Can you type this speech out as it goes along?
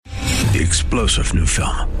the explosive new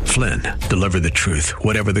film, Flynn, deliver the truth,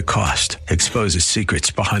 whatever the cost, exposes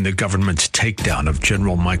secrets behind the government's takedown of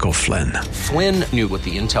General Michael Flynn. Flynn knew what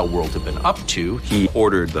the intel world had been up to. He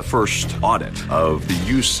ordered the first audit of the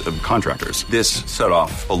use of contractors. This set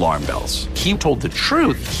off alarm bells. He told the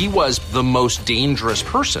truth. He was the most dangerous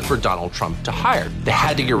person for Donald Trump to hire. They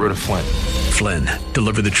had to get rid of Flynn. Flynn,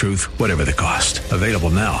 deliver the truth, whatever the cost. Available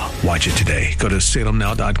now. Watch it today. Go to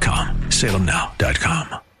salemnow.com.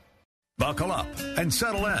 salemnow.com. Buckle up and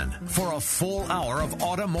settle in for a full hour of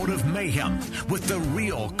automotive mayhem with the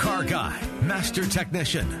real car guy, master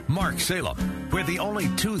technician, Mark Salem, where the only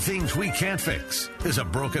two things we can't fix is a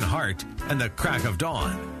broken heart and the crack of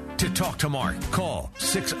dawn. To talk to Mark, call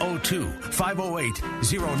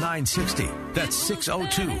 602-508-0960. That's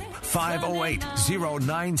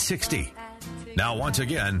 602-508-0960. Now, once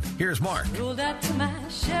again, here's Mark.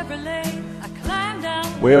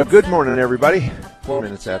 Well, good morning, everybody. 4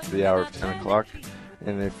 minutes after the hour of 10 o'clock.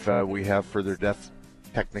 And if we have further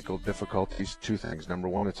technical difficulties, two things. Number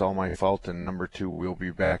one, it's all my fault. And number two, we'll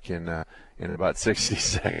be back in about 60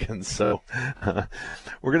 seconds. So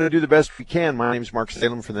we're going to do the best we can. My name's Mark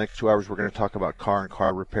Salem. For the next 2 hours, we're going to talk about car and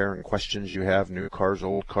car repair and questions you have, new cars,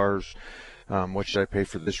 old cars. What should I pay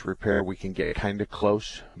for this repair? We can get kind of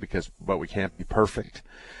close, but we can't be perfect.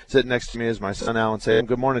 Sitting next to me is my son, Alan Salem.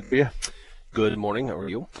 Good morning to you. Good morning. How are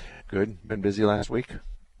you? Good. Been busy last week?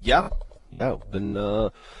 Yeah. Been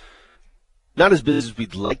not as busy as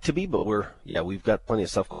we'd like to be, but we've got plenty of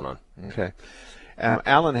stuff going on. Okay.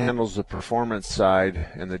 Alan handles the performance side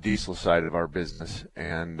and the diesel side of our business,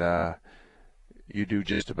 and you do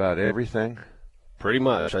just about everything? Pretty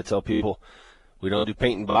much. I tell people we don't do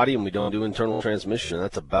paint and body, and we don't do internal transmission.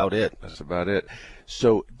 That's about it.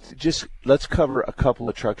 So just let's cover a couple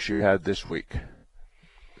of trucks you had this week.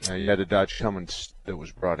 You had a Dodge Cummins that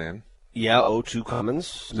was brought in. Yeah, 02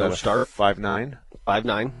 Cummins. No start. 5.9?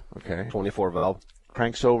 5.9. Okay. 24 valve.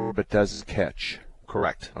 Cranks over but doesn't catch.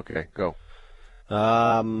 Correct. Okay, go.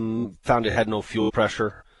 Found it had no fuel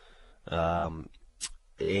pressure. And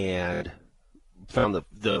found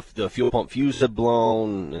the fuel pump fuse had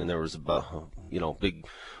blown, and there was a big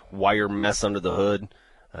wire mess under the hood.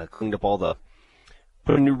 Cleaned up put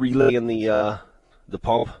a new relay in the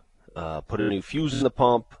pump, put a new fuse in the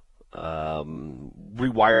pump,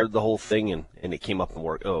 rewired the whole thing, and it came up and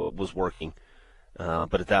was working.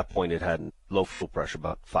 But at that point, it had low fuel pressure,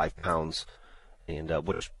 about 5 pounds, and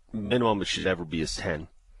which minimum it should ever be is 10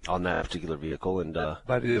 on that particular vehicle. And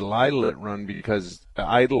but it'll idle it run, because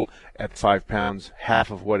idle at 5 pounds, half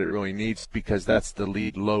of what it really needs, because that's the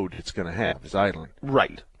lead load it's going to have is idling.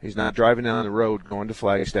 Right. He's not driving down the road, going to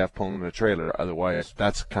Flagstaff, pulling a trailer. Otherwise,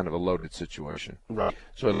 that's kind of a loaded situation. Right.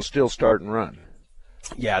 So it'll still start and run.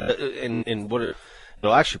 Yeah, and what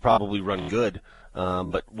it'll actually probably run good.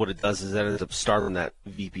 But what it does is it ends up starting that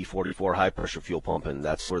VP44 high pressure fuel pump, and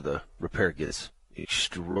that's where the repair gets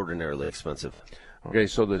extraordinarily expensive. Okay,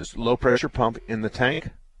 so there's low pressure pump in the tank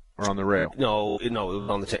or on the rail? No, it was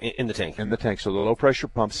on in the tank. In the tank. So the low pressure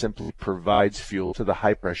pump simply provides fuel to the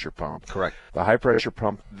high pressure pump. Correct. The high pressure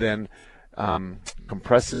pump then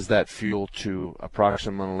compresses that fuel to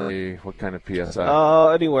approximately what kind of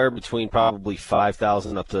PSI? Anywhere between probably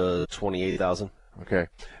 5,000 up to 28,000. Okay,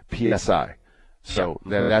 PSI. So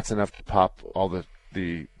that's enough to pop all the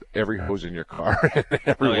every hose in your car in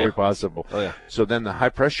every way possible. Oh yeah. So then the high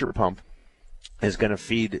pressure pump is going to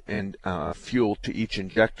feed in fuel to each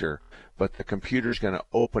injector, but the computer's going to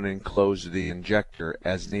open and close the injector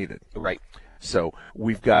as needed. Right. So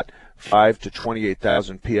we've got 5 to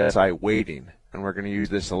 28,000 PSI waiting, and we're going to use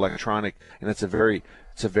this electronic, and it's a very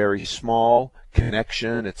small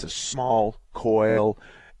connection. It's a small coil,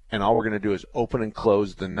 and all we're going to do is open and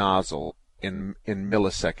close the nozzle in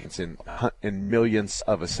milliseconds, in millionths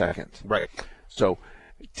of a second. Right. So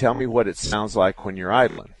tell me what it sounds like when you're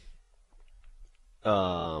idling.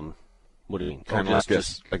 What do you mean? Kind of like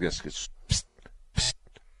this. It's psst, psst,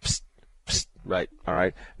 psst, psst. Right. All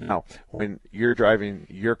right. Now, when you're driving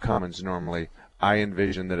your Cummins normally, I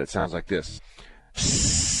envision that it sounds like this.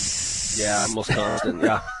 Yeah, almost constant.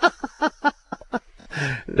 Yeah.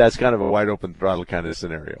 That's kind of a wide open throttle kind of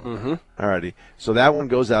scenario. Mm-hmm. All righty. So that one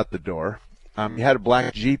goes out the door. You had a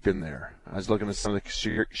black Jeep in there. I was looking at some of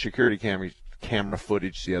the security camera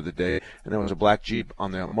footage the other day, and there was a black Jeep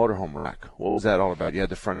on the motorhome rack. What was that all about? You had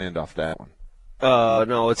the front end off that one.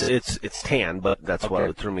 No, it's tan, but that's Okay.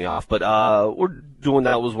 what threw me off. But we're doing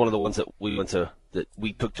that. Was one of the ones that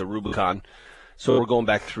we took to Rubicon. So we're going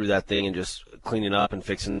back through that thing and just cleaning up and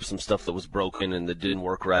fixing some stuff that was broken and that didn't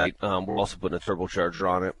work right. We're also putting a turbocharger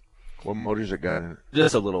on it. What motor's it got in it?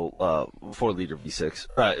 Just a little 4-liter V6,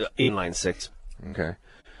 inline 6. Okay.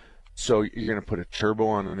 So you're going to put a turbo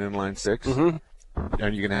on an inline six? Mm-hmm.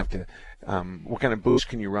 And you're going to have to, what kind of boost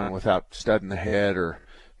can you run without studding the head or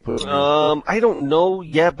putting? I don't know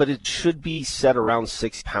yet, but it should be set around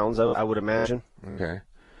 6 pounds, I would imagine. Okay.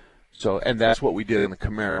 So, and that's what we did in the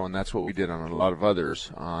Camaro, and that's what we did on a lot of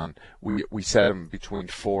others. We set them between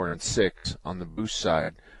 4 and 6 on the boost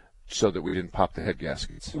side so that we didn't pop the head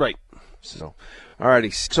gaskets. Right. So,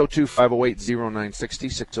 alrighty,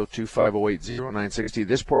 602-508-0960, 602-508-0960.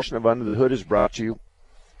 This portion of Under the Hood is brought to you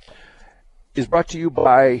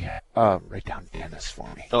by, write down Dennis for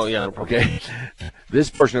me. Oh, yeah, no problem. Okay.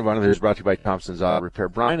 This portion of Under the Hood is brought to you by Thompson's Auto Repair.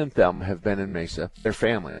 Brian and Thelma have been in Mesa. Their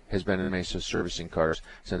family has been in Mesa servicing cars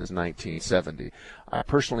since 1970. I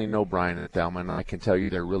personally know Brian and Thelma, and I can tell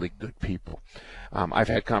you they're really good people. I've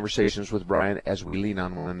had conversations with Brian as we lean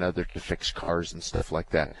on one another to fix cars and stuff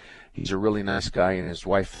like that. He's a really nice guy, and his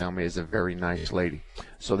wife, Thelma, is a very nice lady.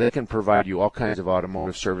 So they can provide you all kinds of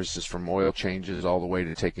automotive services, from oil changes all the way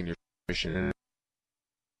to taking your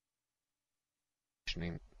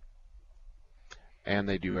and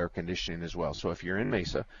they do air conditioning as well. So if you're in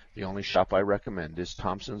Mesa, the only shop I recommend is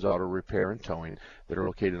Thompson's Auto Repair and Towing, that are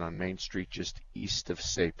located on Main Street just east of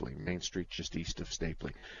Stapley.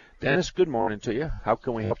 Dennis, good morning to you. How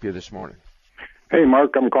can we help you this morning? Hey,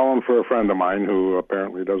 Mark, I'm calling for a friend of mine who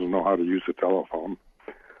apparently doesn't know how to use a telephone.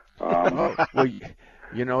 Well,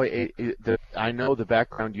 you know, I know the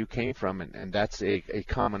background you came from, and that's a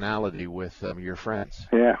commonality with your friends.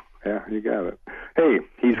 Yeah, you got it. Hey,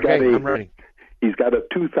 I'm ready. He's got a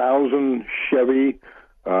 2000 Chevy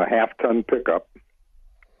half-ton pickup,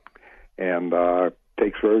 and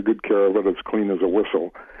takes very good care of it. It's clean as a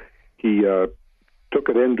whistle. He took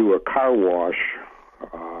it into a car wash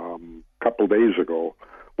a couple days ago,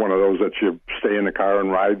 one of those that you stay in the car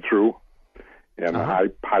and ride through, and high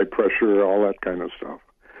pressure, all that kind of stuff.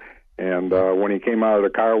 And when he came out of the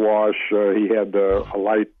car wash, he had a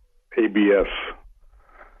light ABS,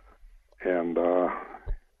 and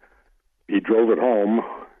he drove it home.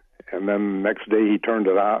 And then the next day he turned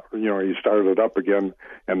it out. You know, he started it up again,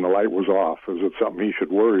 and the light was off. Is it something he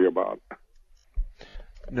should worry about?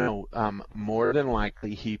 No, more than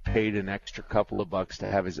likely he paid an extra couple of bucks to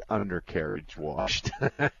have his undercarriage washed.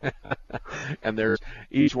 And there's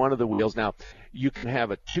each one of the wheels. Now, you can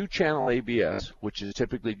have a 2-channel ABS, which is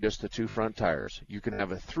typically just the 2 front tires. You can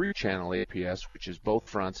have a 3-channel ABS, which is both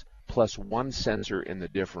fronts, plus 1 sensor in the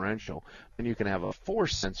differential. Then you can have a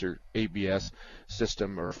 4-sensor ABS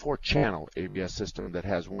system, or a 4-channel ABS system that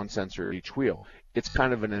has 1 sensor at each wheel. It's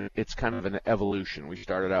kind of an evolution. We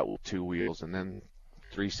started out with 2 wheels, and then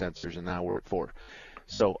 3 sensors, and now we're at 4.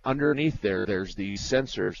 So underneath there's these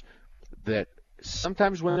sensors that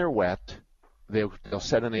sometimes when they're wet, they'll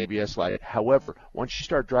set an ABS light. However, once you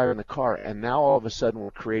start driving the car, and now all of a sudden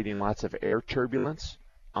we're creating lots of air turbulence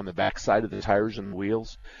on the back side of the tires and the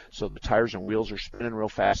wheels. So the tires and wheels are spinning real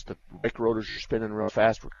fast. The brake rotors are spinning real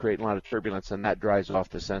fast. We're creating a lot of turbulence, and that drives off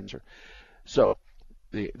the sensor. So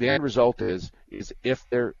the end result is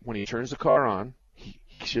when he turns the car on, he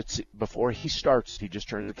should see, before he starts, he just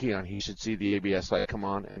turns the key on, he should see the ABS light come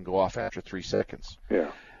on and go off after 3 seconds.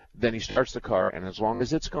 Yeah. Then he starts the car, and as long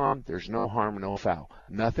as it's gone, there's no harm, no foul.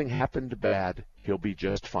 Nothing happened bad. He'll be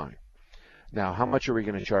just fine. Now, how much are we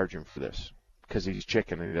going to charge him for this? Because he's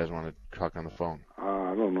chicken and he doesn't want to talk on the phone.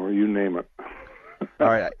 I don't know. You name it. All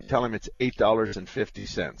right. Tell him it's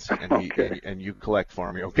 $8.50, and okay. and you collect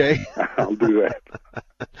for me, okay? I'll do that.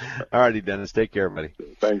 All righty, Dennis. Take care, buddy.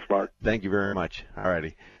 Thanks, Mark. Thank you very much. All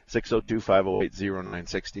righty.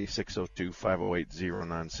 602-508-0960,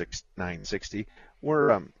 602-508-0960.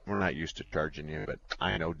 We're not used to charging you, but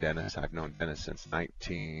I know Dennis. I've known Dennis since I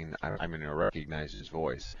recognize his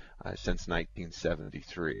voice, since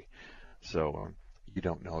 1973. So you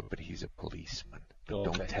don't know it, but he's a policeman. But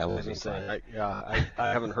don't tell anybody. I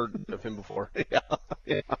haven't heard of him before.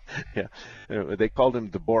 Yeah. They called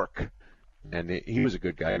him the Bork, and he was a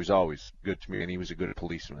good guy. He was always good to me, and he was a good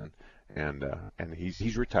policeman. And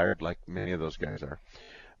he's retired, like many of those guys are.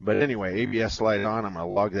 But anyway, ABS light on. I'm going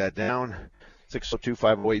to log that down.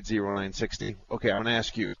 602-508-0960. Okay, I'm going to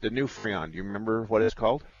ask you, the new Freon, do you remember what it's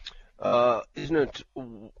called? Isn't it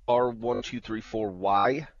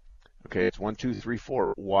R1234Y? Okay, it's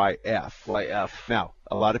 1234YF. YF. Now,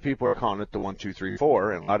 a lot of people are calling it the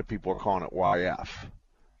 1234, and a lot of people are calling it YF.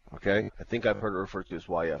 Okay? I think I've heard it referred to as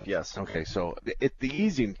YF, yes. Okay, so the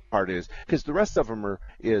easy part is, because the rest of them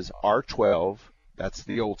is R12, that's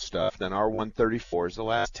the old stuff, then R134 is the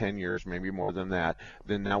last 10 years, maybe more than that.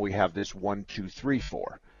 Then now we have this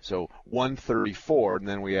 1234. So 134, and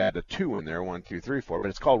then we add a 2 in there, 1, 2, 3, 4, but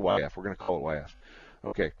it's called YF. We're going to call it YF.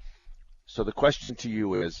 Okay, so the question to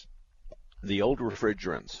you is, the old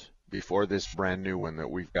refrigerants, before this brand new one that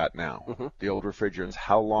we've got now, the old refrigerants,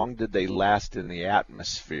 how long did they last in the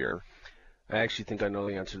atmosphere? I actually think I know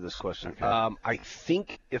the answer to this question. Okay. I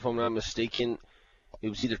think, if I'm not mistaken, it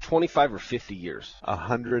was either 25 or 50 years.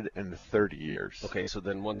 130 years. Okay, so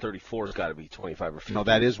then 134 has got to be 25 or 50. No,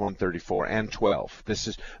 that is 134 and 12. This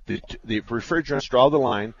is the refrigerants draw the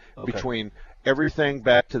line between everything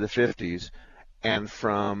back to the 50s and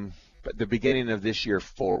from the beginning of this year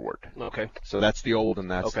forward. Okay. So that's the old and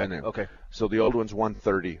that's the new. Okay. So the old one's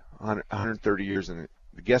 130 years, and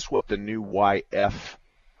guess what the new YF,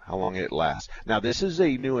 how long it lasts. Now, this is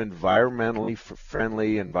a new environmentally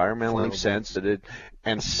friendly, environmentally sensitive,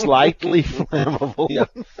 and slightly flammable. Yeah.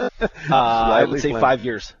 I would say 5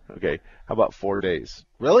 years. Okay. How about 4 days?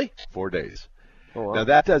 Really? 4 days. Oh, wow. Now,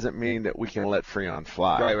 that doesn't mean that we can let Freon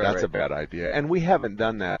fly. Right, That's a bad idea. And we haven't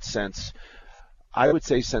done that since, I would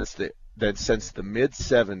say, since the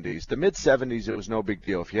mid-'70s. The mid-'70s, it was no big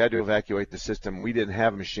deal. If you had to evacuate the system, we didn't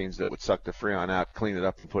have machines that would suck the Freon out, clean it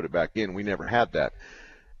up, and put it back in. We never had that.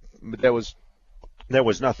 But there was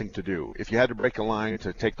nothing to do. If you had to break a line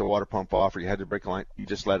to take the water pump off, or you had to break a line, you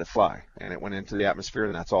just let it fly, and it went into the atmosphere,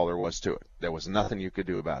 and that's all there was to it. There was nothing you could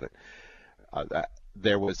do about it.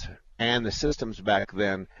 And the systems back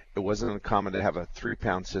then, it wasn't uncommon to have a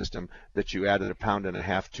 3-pound system that you added 1.5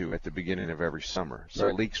 pounds to at the beginning of every summer. So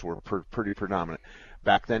leaks were pretty predominant.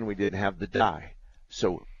 Back then, we didn't have the dye.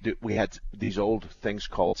 So we had these old things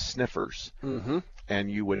called sniffers. Mm-hmm. And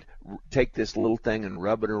you would take this little thing and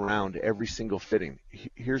rub it around every single fitting.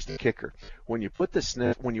 Here's the kicker: when you put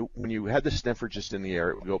the when you had the sniffer just in the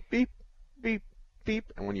air, it would go beep, beep,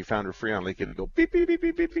 beep, and when you found a Freon leak, it would go beep, beep, beep,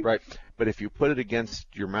 beep, beep, beep. Right. But if you put it against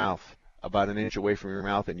your mouth, about an inch away from your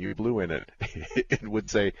mouth, and you blew in it, it would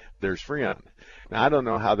say there's Freon. Now, I don't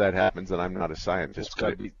know how that happens, and I'm not a scientist. It's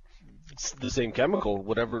got to be the same chemical,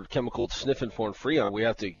 whatever chemical it's sniffing for in Freon, we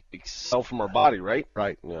have to expel from our body, right?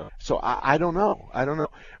 Right. Yeah. So I don't know.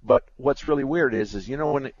 But what's really weird is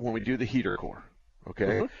when we do the heater core,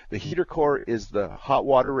 okay? The heater core is the hot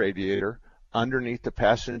water radiator underneath the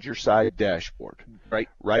passenger side dashboard. Right.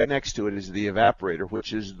 Right next to it is the evaporator,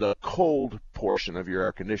 which is the cold portion of your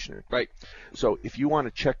air conditioner. Right. So if you want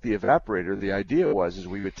to check the evaporator, the idea is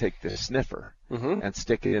we would take the sniffer and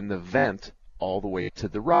stick it in the vent all the way to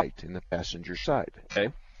the right in the passenger side.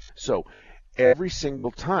 Okay. So every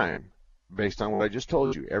single time, based on what I just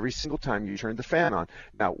told you, every single time you turn the fan on.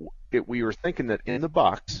 Now, we were thinking that in the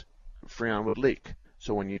box, Freon would leak.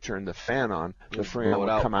 So when you turn the fan on, the Freon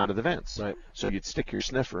would come out of the vents. Right. So you'd stick your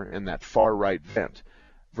sniffer in that far right vent.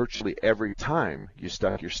 Virtually every time you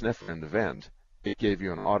stuck your sniffer in the vent, it gave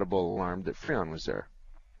you an audible alarm that Freon was there.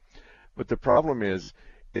 But the problem is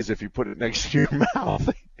if you put it next to your mouth,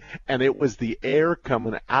 and it was the air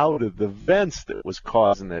coming out of the vents that was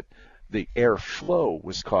causing it, the airflow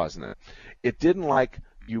was causing it. It didn't like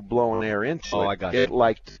you blowing air into it. I got you. It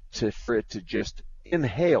liked for it to just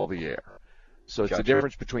inhale the air. So it's the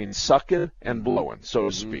difference between sucking and blowing, so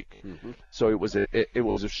to speak. Mm-hmm. So it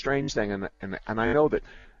was a strange thing, and I know that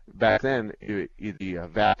back then the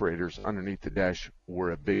evaporators underneath the dash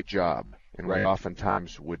were a big job, and we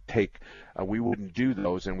oftentimes would we wouldn't do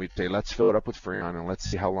those, and we'd say let's fill it up with Freon and let's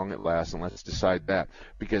see how long it lasts and let's decide that,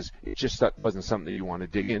 because it just wasn't something that you want to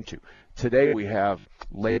dig into. Today we have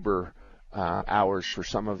labor hours for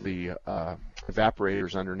some of the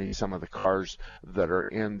evaporators underneath some of the cars that are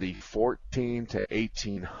in the $1,400 to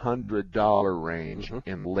 $1,800 range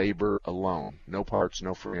in labor alone. No parts,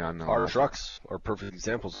 no Freon. No Our trucks are perfect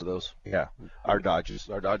examples of those. Yeah, our Dodges.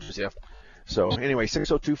 Yeah. So anyway,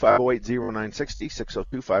 602-508-0960,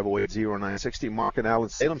 602-508-0960. Mark and Alan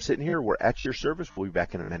Salem sitting here. We're at your service. We'll be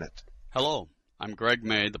back in a minute. Hello, I'm Greg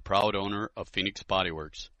May, the proud owner of Phoenix Body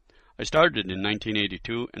Works. I started in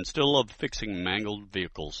 1982 and still love fixing mangled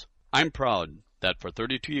vehicles. I'm proud that for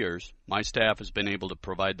 32 years, my staff has been able to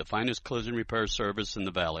provide the finest collision repair service in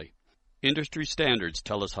the Valley. Industry standards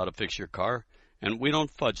tell us how to fix your car, and we don't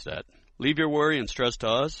fudge that. Leave your worry and stress to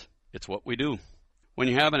us. It's what we do. When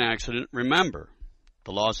you have an accident, remember,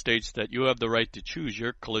 the law states that you have the right to choose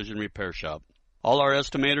your collision repair shop. All our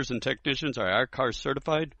estimators and technicians are IRCAR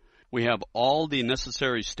certified. We have all the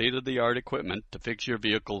necessary state-of-the-art equipment to fix your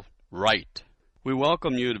vehicle right. We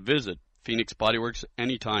welcome you to visit Phoenix Body Works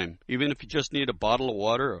anytime, even if you just need a bottle of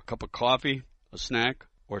water, a cup of coffee, a snack,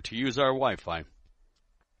 or to use our Wi-Fi.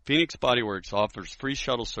 Phoenix Body Works offers free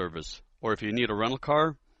shuttle service, or if you need a rental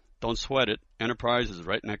car, don't sweat it. Enterprise is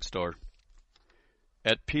right next door.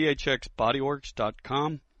 At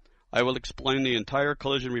phxbodyworks.com, I will explain the entire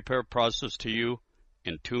collision repair process to you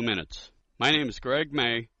in 2 minutes. My name is Greg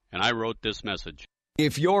May, and I wrote this message.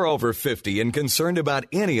 If you're over 50 and concerned about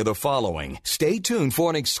any of the following, stay tuned for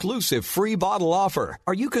an exclusive free bottle offer.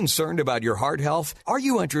 Are you concerned about your heart health? Are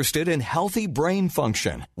you interested in healthy brain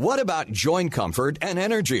function? What about joint comfort and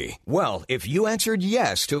energy? Well, if you answered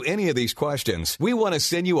yes to any of these questions, we want to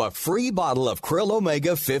send you a free bottle of Krill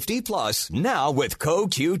Omega 50 Plus now with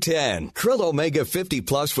CoQ10. Krill Omega 50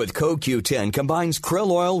 Plus with CoQ10 combines krill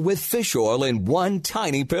oil with fish oil in one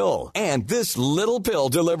tiny pill. And this little pill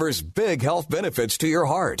delivers big health benefits to your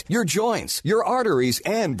heart, your joints, your arteries,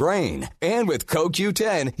 and brain. And with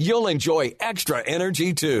CoQ10, you'll enjoy extra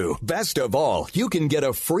energy too. Best of all, you can get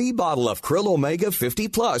a free bottle of Krill Omega 50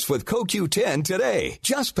 Plus with CoQ10 today.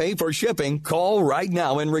 Just pay for shipping. Call right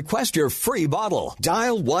now and request your free bottle.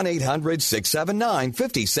 Dial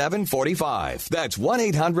 1-800-679-5745. That's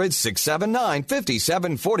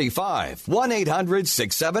 1-800-679-5745.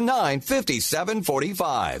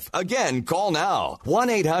 1-800-679-5745. Again, call now.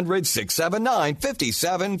 1-800-679-5745.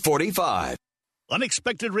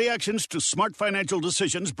 Unexpected reactions to smart financial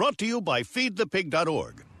decisions brought to you by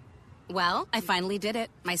feedthepig.org. Well, I finally did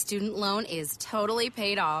it. My student loan is totally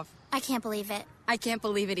paid off. I can't believe it. I can't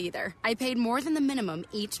believe it either. I paid more than the minimum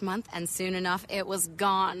each month, and soon enough, it was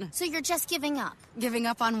gone. So you're just giving up? Giving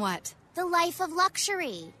up on what? The life of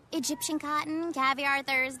luxury. Egyptian cotton, caviar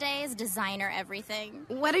Thursdays, designer everything.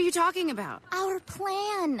 What are you talking about? Our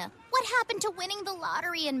plan. What happened to winning the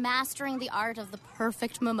lottery and mastering the art of the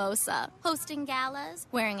perfect mimosa? Hosting galas,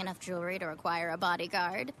 wearing enough jewelry to require a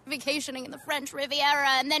bodyguard, vacationing in the French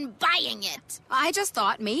Riviera, and then buying it. I just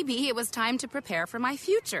thought maybe it was time to prepare for my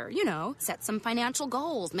future. You know, set some financial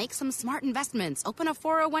goals, make some smart investments, open a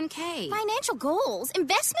 401k. Financial goals?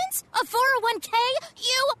 Investments? A 401k?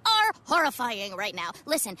 You are horrifying right now.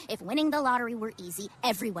 Listen, if winning the lottery were easy,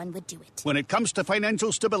 everyone would do it. When it comes to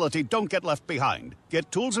financial stability, don't get left behind.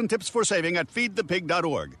 Get tools and tips for saving at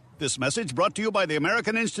feedthepig.org. This message brought to you by the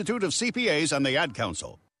American Institute of CPAs and the Ad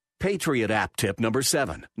Council. Patriot app tip number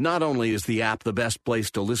 7. Not only is the app the best place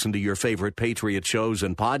to listen to your favorite Patriot shows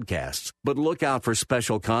and podcasts, but look out for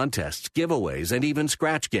special contests, giveaways, and even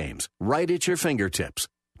scratch games right at your fingertips.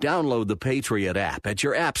 Download the Patriot app at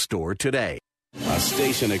your app store today. A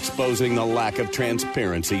station exposing the lack of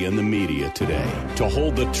transparency in the media today to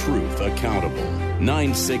hold the truth accountable.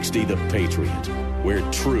 960 The Patriot, where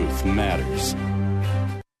truth matters.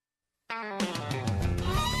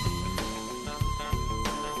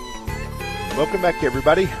 Welcome back,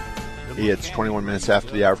 everybody. It's 21 minutes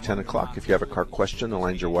after the hour of 10 o'clock. If you have a car question, the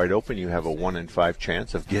lines are wide open. You have a 1 in 5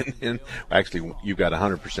 chance of getting in. Actually, you've got a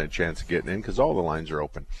 100% chance of getting in because all the lines are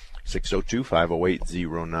open.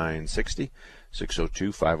 602-508-0960.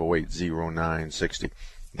 602-508-0960.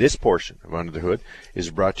 This portion of Under the Hood is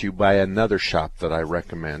brought to you by another shop that I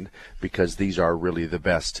recommend because these are really the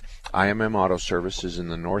best. IMM Auto Service is in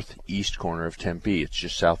the northeast corner of Tempe. It's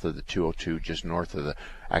just south of the 202, just south of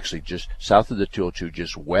the 202,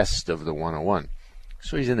 just west of the 101.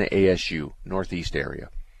 So he's in the ASU, northeast area.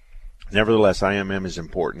 Nevertheless, IMM is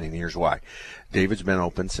important, and here's why. David's been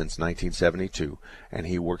open since 1972, and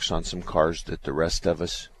he works on some cars that the rest of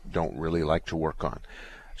us don't really like to work on.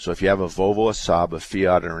 So if you have a Volvo, a Saab, a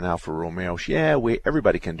Fiat, or an Alfa Romeo,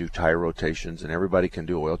 everybody can do tire rotations, and everybody can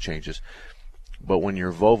do oil changes. But when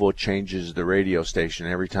your Volvo changes the radio station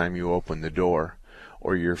every time you open the door,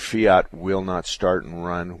 or your Fiat will not start and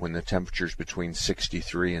run when the temperature's between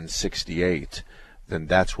 63 and 68, then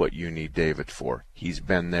that's what you need David for. He's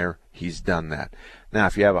been there. He's done that. Now,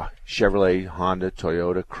 if you have a Chevrolet, Honda,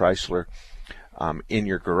 Toyota, Chrysler in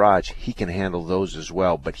your garage, he can handle those as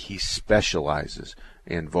well, but he specializes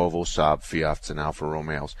in Volvo, Saab, Fiats, and Alfa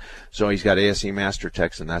Romeos. So he's got ASE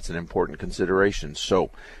MasterTechs, and that's an important consideration. So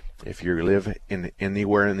if you live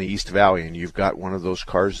anywhere in the East Valley and you've got one of those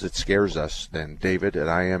cars that scares us, then David at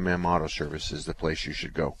IMM Auto Service is the place you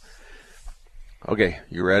should go. Okay,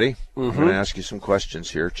 you ready? I'm going to ask you some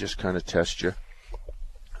questions here, just kind of test you.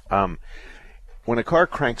 When a car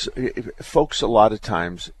cranks, folks, a lot of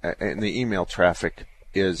times in the email traffic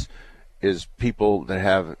is people that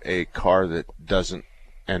have a car that doesn't,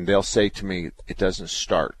 and they'll say to me, it doesn't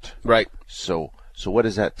start. Right. So what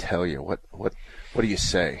does that tell you? What do you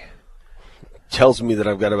say? Tells me that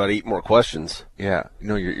I've got about 8 more questions. Yeah,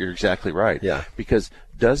 no, you're exactly right. Yeah. Because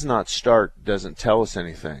does not start doesn't tell us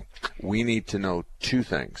anything. We need to know 2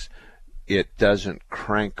 things. It doesn't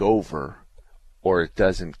crank over, or it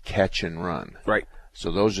doesn't catch and run. Right.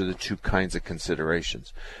 So those are the 2 kinds of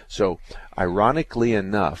considerations. So ironically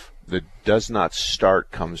enough, the does not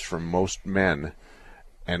start comes from most men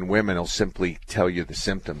And women will simply tell you the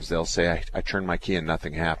symptoms. They'll say, I turn my key and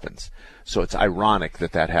nothing happens. So it's ironic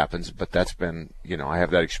that happens, but that's been, I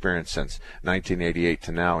have that experience since 1988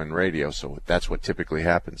 to now in radio, so that's what typically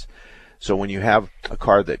happens. So when you have a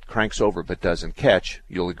car that cranks over but doesn't catch,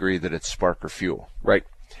 you'll agree that it's spark or fuel. Right.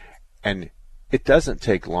 And it doesn't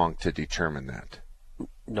take long to determine that.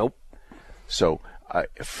 Nope. So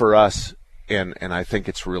for us, and I think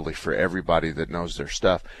it's really for everybody that knows their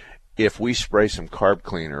stuff, if we spray some carb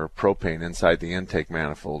cleaner or propane inside the intake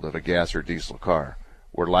manifold of a gas or diesel car,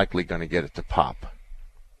 we're likely going to get it to pop.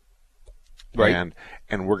 Right.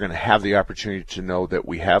 And we're going to have the opportunity to know that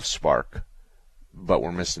we have spark, but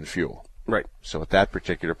we're missing fuel. Right. So at that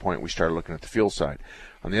particular point, we start looking at the fuel side.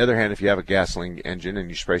 On the other hand, if you have a gasoline engine and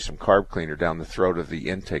you spray some carb cleaner down the throat of the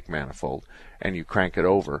intake manifold and you crank it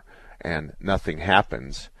over and nothing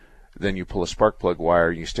happens, then you pull a spark plug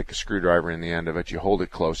wire, you stick a screwdriver in the end of it, you hold it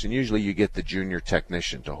close, and usually you get the junior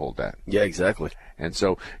technician to hold that. Yeah, exactly. And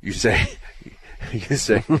so you say,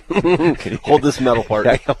 hold this metal part.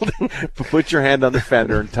 Yeah, put your hand on the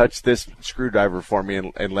fender and touch this screwdriver for me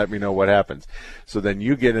and let me know what happens. So then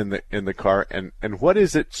you get in the car, and what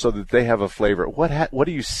is it so that they have a flavor? What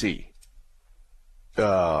do you see?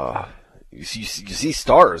 You see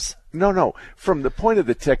stars. No. From the point of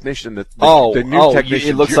the technician, the new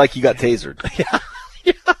technician. It looks like you got tasered.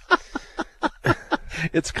 Yeah.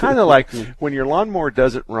 It's kind of like when your lawnmower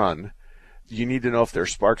doesn't run, you need to know if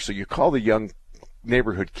there's sparks. So you call the young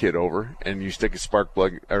neighborhood kid over, and you stick a spark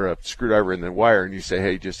plug or a screwdriver in the wire, and you say,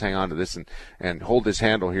 hey, just hang on to this and hold this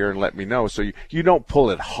handle here and let me know. So you don't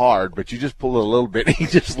pull it hard, but you just pull it a little bit, and he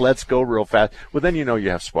just lets go real fast. Well, then you know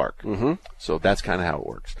you have spark. Mm-hmm. So that's kind of how it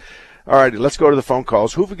works. All right, let's go to the phone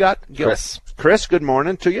calls. Who have we got? Chris, good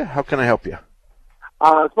morning to you. How can I help you?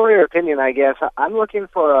 It's more your opinion, I guess. I'm looking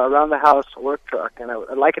for a around-the-house work truck, and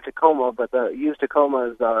I'd like a Tacoma, but the used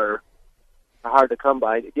Tacomas are hard to come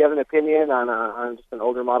by. Do you have an opinion on just an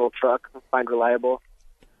older model truck find reliable?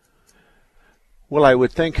 Well, I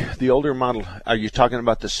would think the older model, are you talking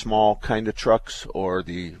about the small kind of trucks or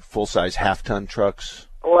the full-size half-ton trucks?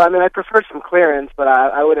 Well, I mean, I prefer some clearance, but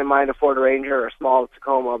I wouldn't mind a Ford Ranger or a small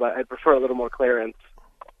Tacoma, but I'd prefer a little more clearance.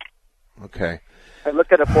 Okay. I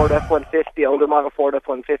looked at a Ford F-150, older model Ford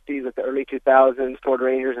F-150s at the early 2000s, Ford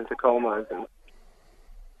Rangers and Tacomas.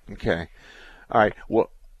 Okay. All right.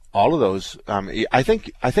 Well, all of those, I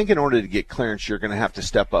think in order to get clearance, you're going to have to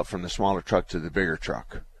step up from the smaller truck to the bigger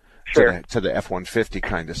truck. Sure. To the F-150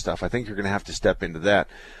 kind of stuff. I think you're going to have to step into that.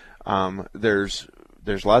 There's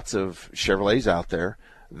lots of Chevrolets out there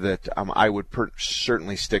that I would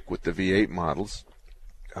certainly stick with the V8 models.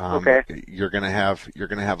 Okay. You're going to have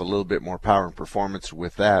a little bit more power and performance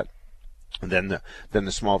with that than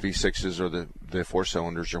the small V6s or the four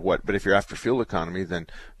cylinders or what. But if you're after fuel economy, then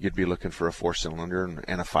you'd be looking for a 4-cylinder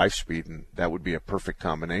and a 5-speed, and that would be a perfect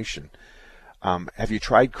combination. Have you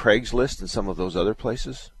tried Craigslist and some of those other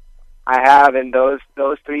places? I have, and those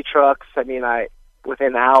three trucks. I mean, within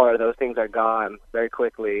an hour, those things are gone very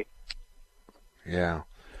quickly. Yeah.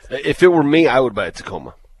 If it were me, I would buy a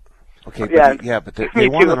Tacoma. Okay, but they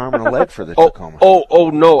want an arm and a leg for the Tacoma.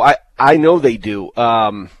 No, I know they do.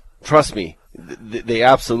 Trust me, they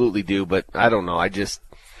absolutely do. But I don't know. I just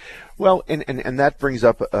and that brings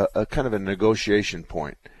up a kind of a negotiation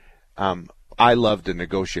point. I love to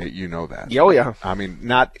negotiate. You know that. Oh yeah. I mean,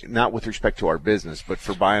 not with respect to our business, but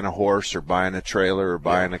for buying a horse or buying a trailer or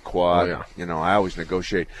buying a quad. Oh, yeah. I always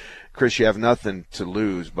negotiate. Chris, you have nothing to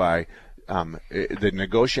lose by the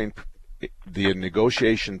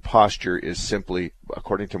negotiation posture is simply,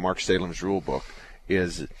 according to Mark Salem's rule book,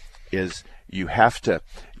 is you have to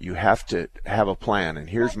have a plan. And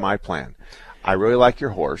here's my plan. I really like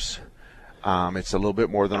your horse. It's a little bit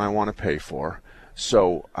more than I want to pay for.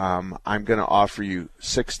 So I'm going to offer you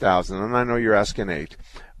 $6,000, and I know you're asking $8,000,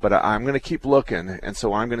 but I'm going to keep looking. And so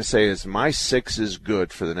what I'm going to say is my $6,000 is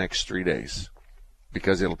good for the next 3 days,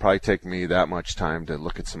 because it'll probably take me that much time to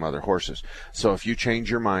look at some other horses. So if you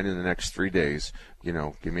change your mind in the next 3 days,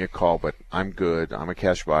 give me a call. But I'm good. I'm a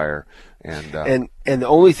cash buyer, and the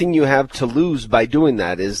only thing you have to lose by doing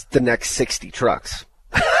that is the next 60 trucks.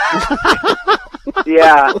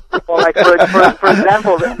 Yeah. Well, like for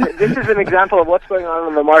example, this is an example of what's going on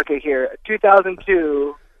in the market here.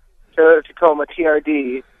 2002 Toyota Tacoma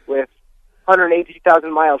TRD with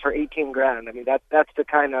 180,000 miles for $18,000. I mean, that's the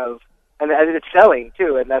kind of, and it's selling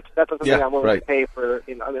too, and that's something I'm willing to pay for.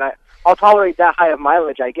 I mean, I'll tolerate that high of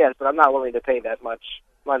mileage, I guess, but I'm not willing to pay that much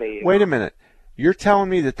money. Wait a minute. You're telling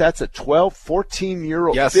me that's a 12,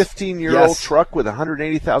 14-year-old, 15-year-old truck with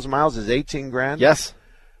 180,000 miles is $18,000? Yes.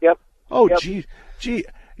 Yep. Oh, yep. gee,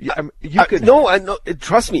 You could no, I know.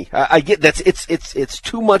 Trust me, I get that's it's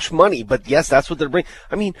too much money. But yes, that's what they're bringing.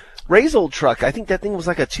 I mean, Ray's old truck. I think that thing was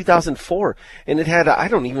like a 2004, and it had I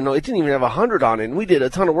don't even know. It didn't even have 100 on it. And we did a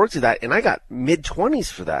ton of work to that, and I got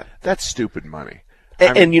mid-20s for that. That's stupid money.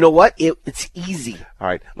 And you know what? It's easy. All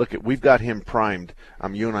right, look, we've got him primed.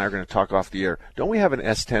 You and I are going to talk off the air. Don't we have an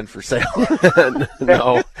S10 for sale?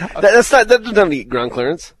 No, that doesn't have any ground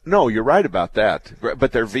clearance. No, you're right about that.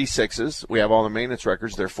 But they're V6s. We have all the maintenance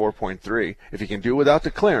records. They're 4.3. If you can do without the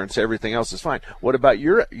clearance, everything else is fine. What about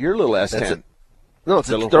your little S10? No,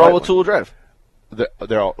 they're all two-wheel drive.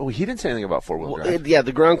 They're all. Oh, he didn't say anything about four-wheel drive. Yeah,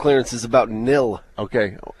 the ground clearance is about nil.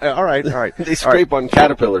 Okay, all right. They scrape on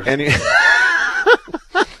Caterpillars.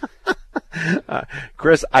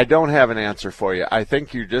 Chris, I don't have an answer for you. I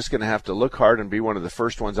think you're just going to have to look hard and be one of the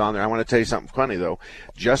first ones on there. I want to tell you something funny, though.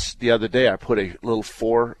 Just the other day, I put a little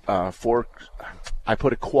I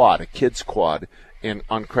put a kid's quad,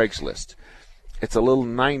 on Craigslist. It's a little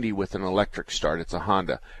 90 with an electric start. It's a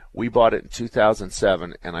Honda. We bought it in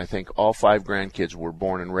 2007, and I think all 5 grandkids were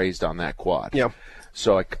born and raised on that quad. Yeah.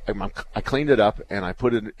 So I cleaned it up, and I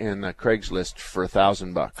put it in Craigslist for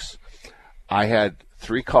 $1,000. I had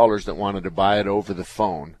 3 callers that wanted to buy it over the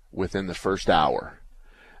phone within the first hour.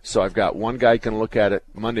 So I've got one guy can look at it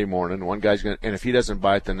Monday morning, one guy's going to, and if he doesn't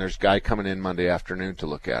buy it, then there's a guy coming in Monday afternoon to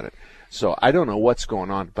look at it. So I don't know what's going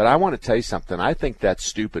on, but I want to tell you something. I think that's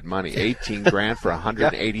stupid money. $18,000 for a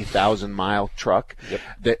 180,000 mile truck. Yep.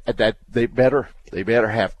 That they better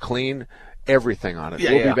have clean everything on it.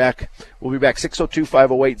 We'll be back. We'll be back.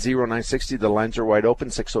 602-508-0960. The lines are wide open.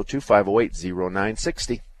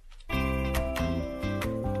 602-508-0960.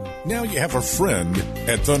 Now you have a friend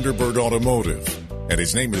at Thunderbird Automotive, and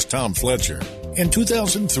his name is Tom Fletcher. In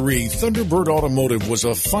 2003, Thunderbird Automotive was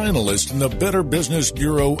a finalist in the Better Business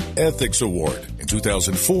Bureau Ethics Award. In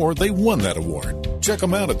 2004, they won that award. Check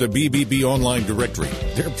them out at the BBB online directory.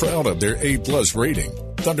 They're proud of their A+ rating.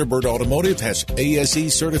 Thunderbird Automotive has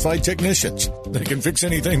ASE certified technicians. They can fix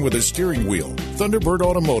anything with a steering wheel. Thunderbird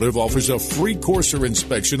Automotive offers a free Corsair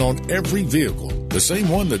inspection on every vehicle, the same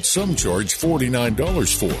one that some charge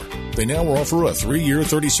 $49 for. They now offer a 3-year,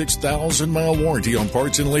 36,000-mile warranty on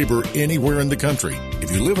parts and labor anywhere in the country.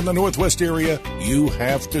 If you live in the Northwest area, you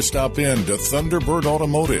have to stop in to Thunderbird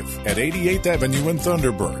Automotive at 88th Avenue in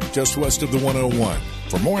Thunderbird, just west of the 101.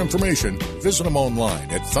 For more information, visit them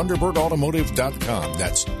online at ThunderbirdAutomotive.com.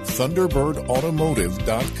 That's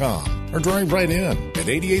ThunderbirdAutomotive.com. Or drive right in at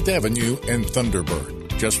 88th Avenue in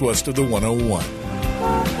Thunderbird, just west of the 101.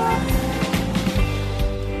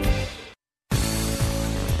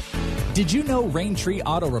 Did you know Raintree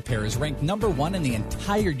Auto Repair is ranked #1 in the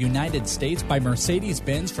entire United States by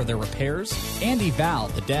Mercedes-Benz for their repairs? Andy Val,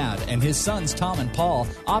 the dad, and his sons Tom and Paul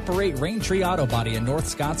operate Raintree Auto Body in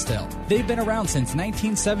North Scottsdale. They've been around since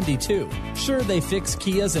 1972. Sure, they fix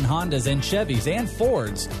Kias and Hondas and Chevys and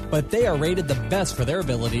Fords, but they are rated the best for their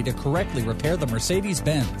ability to correctly repair the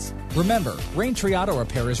Mercedes-Benz. Remember, Raintree Auto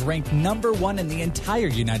Repair is ranked #1 in the entire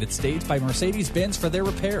United States by Mercedes-Benz for their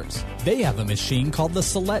repairs. They have a machine called the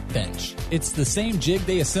Select Bench. It's the same jig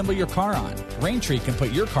they assemble your car on. Raintree can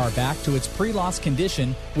put your car back to its pre-loss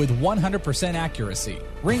condition with 100% accuracy.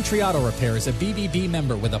 Raintree Auto Repair is a BBB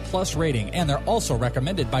member with a plus rating, and they're also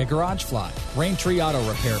recommended by GarageFly. Raintree Auto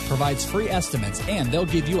Repair provides free estimates, and they'll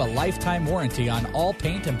give you a lifetime warranty on all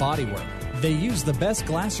paint and bodywork. They use the best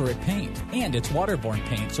Glaceret paint, and it's waterborne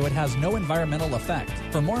paint, so it has no environmental effect.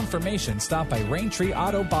 For more information, stop by Raintree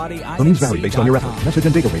Auto Body. Earnings vary based on your effort. Message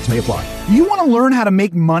and data rates may apply. Do you want to learn how to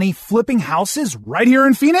make money flipping houses right here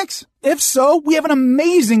in Phoenix? If so, we have an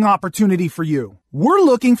amazing opportunity for you. We're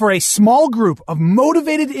looking for a small group of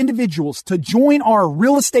motivated individuals to join our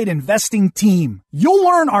real estate investing team. You'll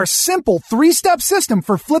learn our simple 3-step system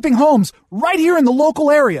for flipping homes right here in the local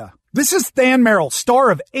area. This is Than Merrill,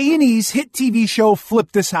 star of A&E's hit TV show Flip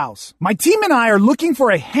This House. My team and I are looking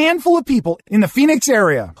for a handful of people in the Phoenix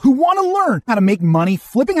area who want to learn how to make money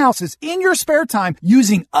flipping houses in your spare time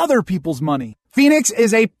using other people's money. Phoenix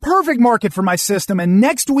is a perfect market for my system, and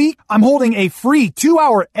next week, I'm holding a free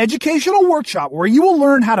 2-hour educational workshop where you will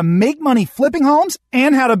learn how to make money flipping homes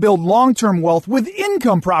and how to build long-term wealth with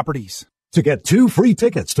income properties. To get 2 free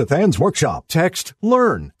tickets to Than's workshop, text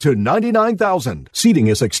LEARN to 99,000. Seating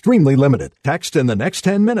is extremely limited. Text in the next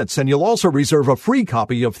 10 minutes and you'll also reserve a free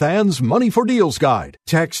copy of Than's Money for Deals guide.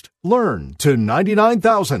 Text LEARN to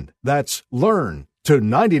 99,000. That's LEARN to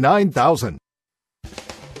 99,000.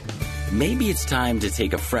 Maybe it's time to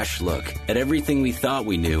take a fresh look at everything we thought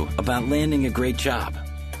we knew about landing a great job.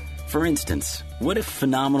 For instance, what if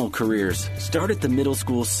phenomenal careers start at the middle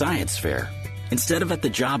school science fair instead of at the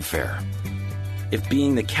job fair? If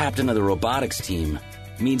being the captain of the robotics team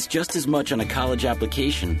means just as much on a college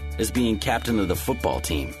application as being captain of the football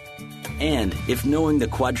team. And if knowing the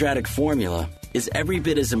quadratic formula is every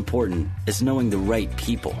bit as important as knowing the right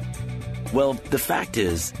people. Well, the fact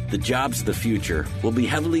is, the jobs of the future will be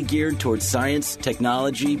heavily geared towards science,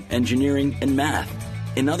 technology, engineering, and math.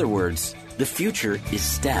 In other words, the future is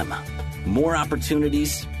STEM. More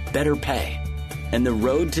opportunities, better pay. And the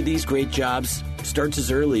road to these great jobs starts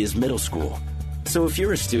as early as middle school. So if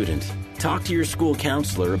you're a student, talk to your school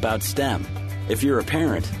counselor about STEM. If you're a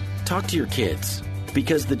parent, talk to your kids.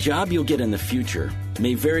 Because the job you'll get in the future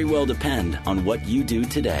may very well depend on what you do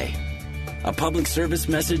today. A public service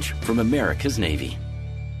message from America's Navy.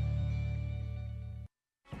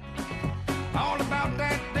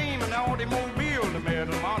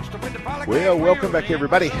 Well, welcome back,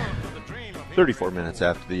 everybody. 34 minutes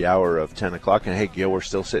after the hour of 10 o'clock. And, hey, Gil, we're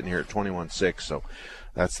still sitting here at 21.6, so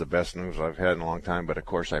that's the best news I've had in a long time. But, of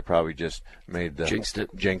course, I probably just made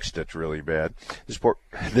jinxed it really bad. This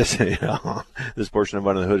portion of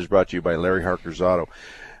Under the Hood is brought to you by Larry Harker's Auto.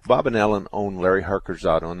 Bob and Ellen own Larry Harker's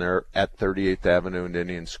Auto, and they're at 38th Avenue and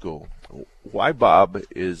Indian School. Why Bob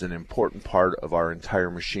is an important part of our entire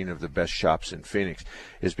machine of the best shops in Phoenix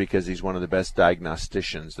is because he's one of the best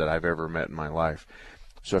diagnosticians that I've ever met in my life.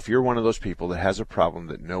 So if you're one of those people that has a problem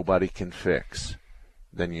that nobody can fix,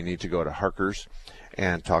 then you need to go to Harker's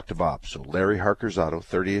and talk to Bob. So Larry Harker's Auto,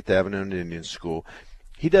 38th Avenue and Indian School.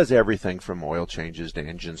 He does everything from oil changes to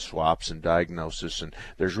engine swaps and diagnosis, and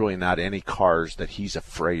there's really not any cars that he's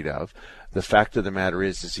afraid of. The fact of the matter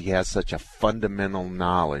is he has such a fundamental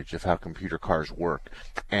knowledge of how computer cars work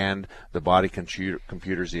and the body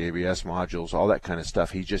computers, the ABS modules, all that kind of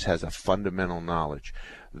stuff. He just has a fundamental knowledge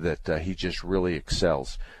that he just really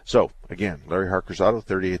excels. So, again, Larry Harker's Auto,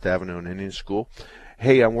 38th Avenue and Indian School.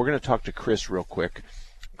 Hey, we're going to talk to Chris real quick.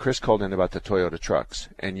 Chris called in about the Toyota trucks,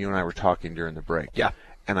 and you and I were talking during the break. Yeah.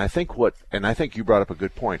 And I think you brought up a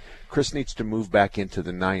good point. Chris needs to move back into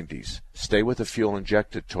the 90s, stay with a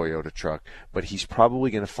fuel-injected Toyota truck, but he's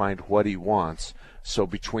probably going to find what he wants. So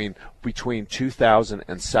between 2000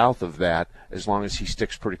 and south of that, as long as he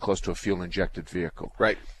sticks pretty close to a fuel-injected vehicle.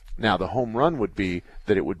 Right. Now, the home run would be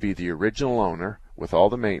that it would be the original owner with all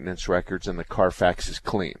the maintenance records and the Carfax is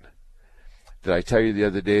clean. Did I tell you the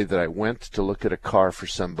other day that I went to look at a car for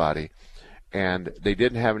somebody, and they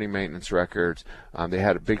didn't have any maintenance records. They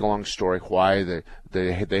had a big, long story why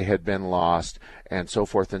they had been lost and so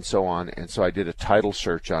forth and so on. And so I did a title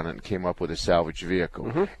search on it and came up with a salvage vehicle.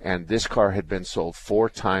 Mm-hmm. And this car had been sold 4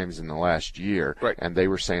 times in the last year, right. And they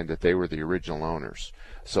were saying that they were the original owners.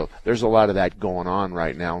 So there's a lot of that going on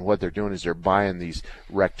right now, and what they're doing is they're buying these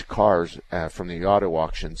wrecked cars from the auto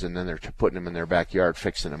auctions, and then they're putting them in their backyard,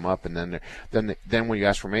 fixing them up, and then when you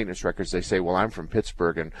ask for maintenance records, they say, "Well, I'm from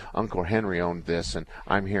Pittsburgh, and Uncle Henry owned this, and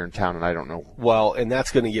I'm here in town, and I don't know." Well, and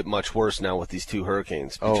that's going to get much worse now with these 2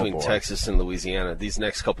 hurricanes between Texas and Louisiana. These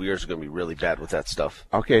next couple years are going to be really bad with that stuff.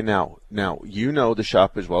 Okay, now you know the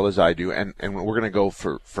shop as well as I do, and we're going to go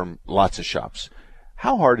from lots of shops.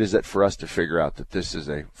 How hard is it for us to figure out that this is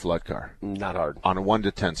a flood car? Not hard. On a 1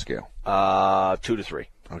 to 10 scale? 2 to 3.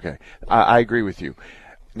 Okay. I agree with you.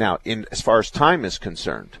 Now, as far as time is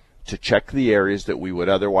concerned, to check the areas that we would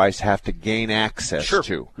otherwise have to gain access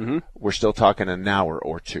to, mm-hmm. We're still talking an hour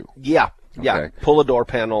or 2. Yeah. Okay. Yeah, pull a door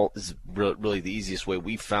panel is really the easiest way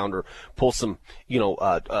we've found, or pull some,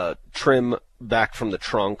 trim back from the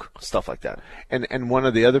trunk, stuff like that. And one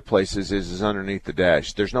of the other places is underneath the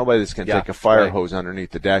dash. There's nobody that's going to take a fire hose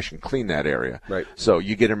underneath the dash and clean that area. Right. So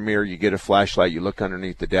you get a mirror, you get a flashlight, you look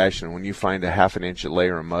underneath the dash, and when you find a half an inch of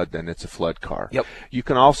layer of mud, then it's a flood car. Yep. You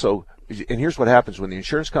can also, and here's what happens when the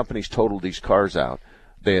insurance companies total these cars out,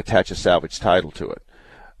 they attach a salvage title to it.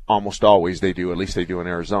 Almost always they do, at least they do in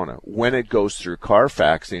Arizona. When it goes through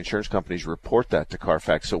Carfax, the insurance companies report that to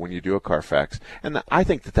Carfax. So when you do a Carfax, and I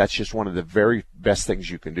think that's just one of the very best things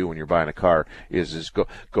you can do when you're buying a car is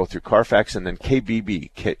go through Carfax and then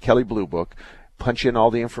KBB, Kelley Blue Book, punch in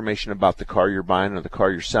all the information about the car you're buying or the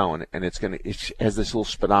car you're selling, and it has this little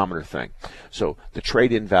speedometer thing. So the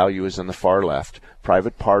trade-in value is on the far left,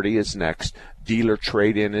 private party is next, dealer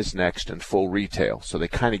trade-in is next, and full retail. So they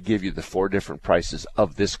kind of give you the 4 different prices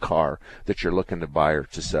of this car that you're looking to buy or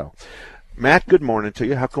to sell. Matt, good morning to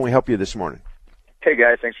you. How can we help you this morning? Hey,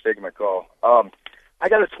 guys. Thanks for taking my call. I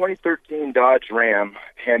got a 2013 Dodge Ram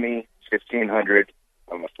Hemi 1500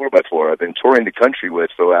 on a 4x4 I've been touring the country with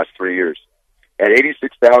for the last 3 years. At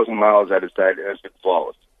 86,000 miles, I decided it has been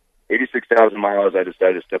flawless. 86,000 miles, I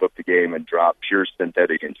decided to step up the game and drop pure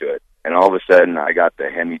synthetic into it. And all of a sudden, I got the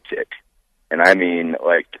Hemi tick. And I mean,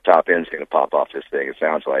 like, the top end's going to pop off this thing. It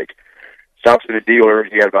sounds like Stopped at a dealer.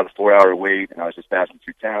 He had about a 4-hour wait, and I was just passing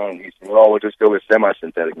through town. And he said, well, we'll just go with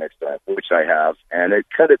semi-synthetic next time, which I have. And it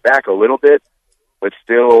cut it back a little bit, but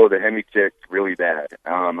still the Hemi tick really bad.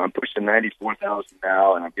 I'm pushing 94,000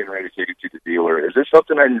 now, and I'm getting ready to take it to the dealer. Is this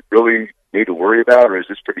something I really need to worry about, or is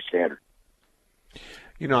this pretty standard?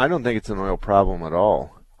 I don't think it's an oil problem at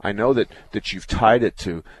all. I know that you've tied it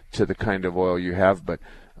to the kind of oil you have, but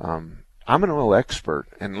I'm an oil expert,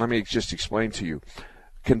 and let me just explain to you.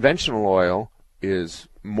 Conventional oil is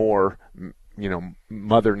more,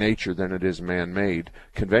 Mother Nature than it is man-made.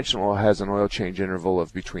 Conventional oil has an oil change interval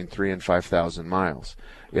of between 3,000 and 5,000 miles.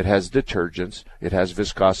 It has detergents. It has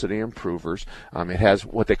viscosity improvers. It has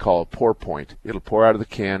what they call a pour point. It'll pour out of the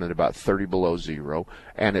can at about 30 below zero,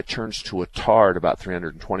 and it turns to a tar at about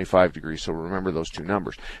 325 degrees. So remember those two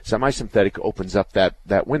numbers. Semi-synthetic opens up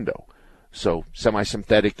that window. So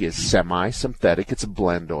semi-synthetic is semi-synthetic. It's a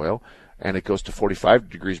blend oil, and it goes to 45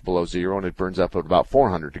 degrees below zero, and it burns up at about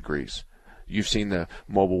 400 degrees. You've seen the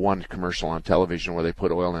Mobil 1 commercial on television where they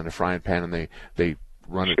put oil in a frying pan and they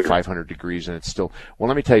run at 500 degrees, and it's still... Well,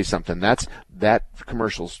 let me tell you something. That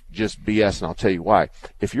commercial's just BS, and I'll tell you why.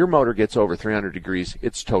 If your motor gets over 300 degrees,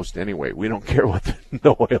 it's toast anyway. We don't care what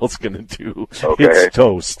the oil's going to do. Okay. It's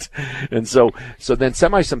toast. And so then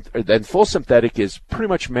then full synthetic is pretty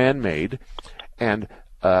much man-made, and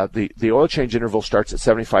the oil change interval starts at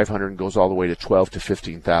 7,500 and goes all the way to 12 to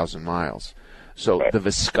 15,000 miles. So the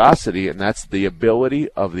viscosity, and that's the ability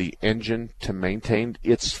of the engine to maintain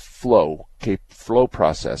its flow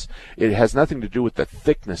process. It has nothing to do with the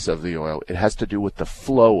thickness of the oil. It has to do with the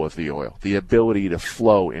flow of the oil, the ability to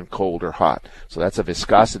flow in cold or hot. So that's a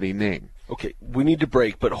viscosity name. Okay, we need to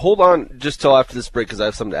break, but hold on just till after this break because I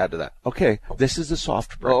have something to add to that. Okay, this is a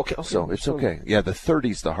soft break. Oh, okay. So it's okay. Yeah, the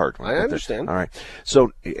 30's the hard one. I understand. All right.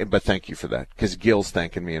 So, but thank you for that, because Gil's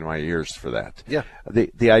thanking me in my ears for that. Yeah.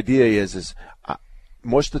 The idea is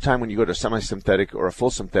most of the time when you go to semi-synthetic or a full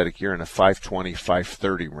synthetic, you're in a 520,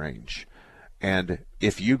 530 range. And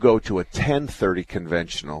if you go to a 1030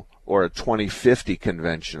 conventional or a 2050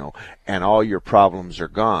 conventional and all your problems are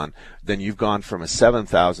gone, then you've gone from a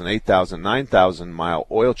 7,000, 8,000, 9,000 mile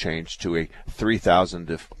oil change to a 3,000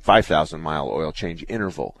 to 5,000 mile oil change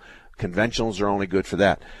interval. Conventionals are only good for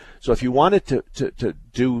that. So if you wanted to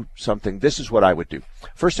do something, this is what I would do.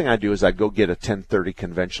 First thing I'd do is I'd go get a 1030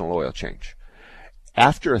 conventional oil change.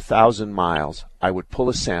 After 1,000 miles, I would pull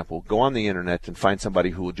a sample, go on the internet, and find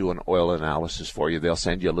somebody who will do an oil analysis for you. They'll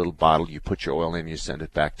send you a little bottle. You put your oil in, you send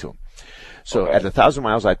it back to them. So at 1,000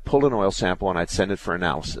 miles, I'd pull an oil sample, and I'd send it for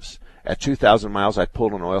analysis. At 2,000 miles, I'd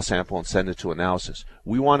pull an oil sample and send it to analysis.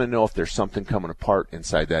 We want to know if there's something coming apart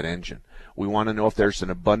inside that engine. We want to know if there's an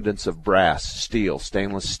abundance of brass, steel,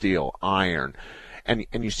 stainless steel, iron. And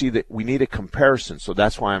you see that we need a comparison, so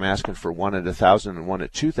that's why I'm asking for one at 1,000 and one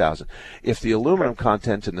at 2,000. If the aluminum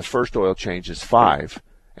content in the first oil change is 5,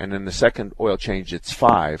 and in the second oil change it's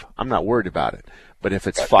 5, I'm not worried about it. But if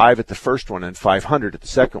it's 5 at the first one and 500 at the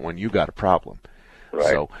second one, you got a problem.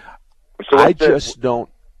 Right. So I just don't.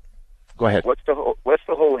 Go ahead. What's the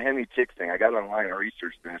whole Hemi tick thing? I got online and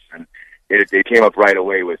researched this, and it came up right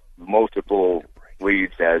away with multiple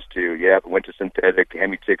leads as to went to synthetic,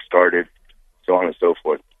 Hemi tick started, so on and so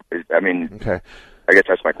forth. I mean, okay. I guess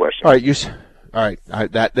that's my question. All right,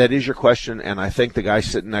 that is your question, and I think the guy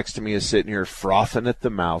sitting next to me is sitting here frothing at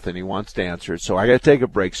the mouth, and he wants to answer it. So I got to take a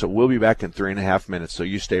break. So we'll be back in 3.5 minutes. So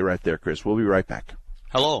you stay right there, Chris. We'll be right back.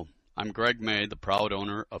 Hello, I'm Greg May, the proud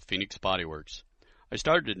owner of Phoenix Body Works. I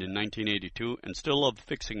started in 1982 and still love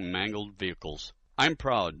fixing mangled vehicles. I'm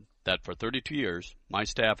proud that for 32 years, my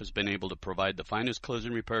staff has been able to provide the finest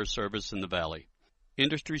collision repair service in the Valley.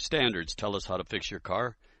 Industry standards tell us how to fix your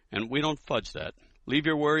car, and we don't fudge that. Leave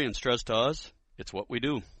your worry and stress to us. It's what we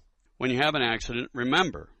do. When you have an accident,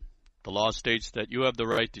 remember, the law states that you have the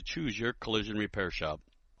right to choose your collision repair shop.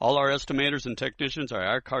 All our estimators and technicians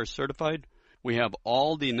are IRCAR certified. We have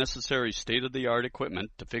all the necessary state-of-the-art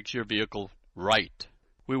equipment to fix your vehicle right.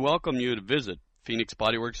 We welcome you to visit Phoenix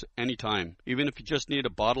Body Works anytime, even if you just need a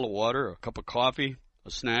bottle of water, a cup of coffee,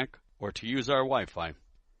 a snack, or to use our Wi-Fi.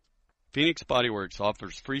 Phoenix Body Works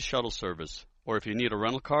offers free shuttle service, or if you need a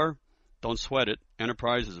rental car, don't sweat it.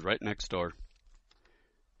 Enterprise is right next door.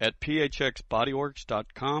 At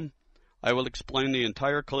phxbodyworks.com, I will explain the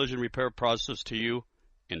entire collision repair process to you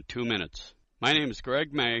in 2 minutes. My name is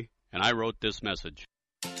Greg May, and I wrote this message.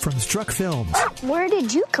 From Struck Films. Where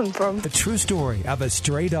did you come from? The true story of a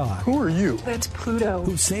stray dog. Who are you? That's Pluto.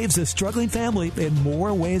 Who saves a struggling family in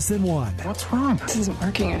more ways than one. What's wrong? This isn't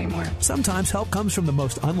working anymore. Sometimes help comes from the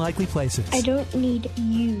most unlikely places. I don't need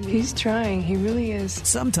you. He's trying. He really is.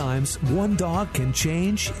 Sometimes one dog can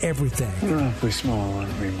change everything. We're awfully small,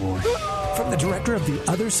 aren't we, boy? from the director of The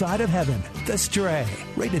Other Side of Heaven, The Stray,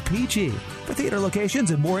 rated PG. For theater locations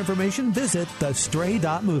and more information, visit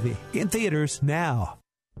thestray.movie. In theaters now.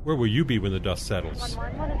 Where will you be when the dust settles?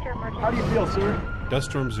 How do you feel, sir? Dust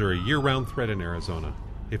storms are a year-round threat in Arizona.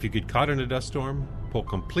 If you get caught in a dust storm, pull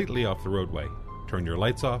completely off the roadway. Turn your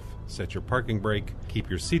lights off, set your parking brake, keep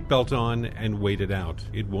your seatbelt on, and wait it out.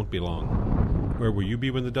 It won't be long. Where will you be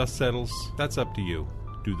when the dust settles? That's up to you.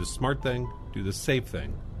 Do the smart thing, do the safe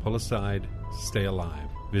thing. Pull aside, stay alive.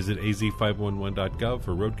 Visit az511.gov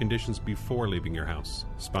for road conditions before leaving your house.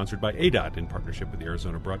 Sponsored by ADOT in partnership with the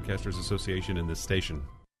Arizona Broadcasters Association and this station.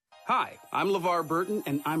 Hi, I'm LeVar Burton,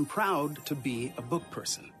 and I'm proud to be a book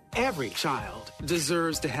person. Every child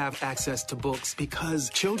deserves to have access to books because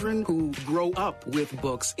children who grow up with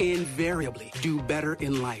books invariably do better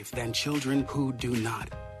in life than children who do not.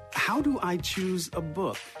 How do I choose a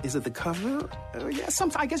book? Is it the cover? I guess,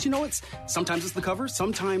 sometimes it's the cover,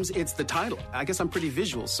 sometimes it's the title. I guess I'm pretty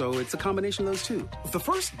visual, so it's a combination of those two. The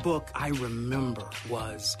first book I remember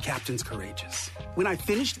was Captains Courageous. When I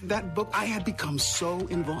finished that book, I had become so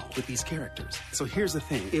involved with these characters. So here's the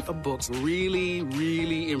thing. If a book's really,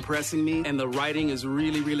 really impressing me and the writing is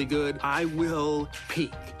really, really good, I will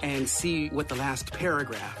peek and see what the last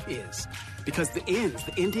paragraph is. Because the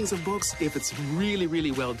endings of books, if it's really, really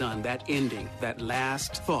well done, that ending, that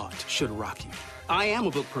last thought should rock you. I am a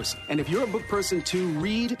book person, and if you're a book person too,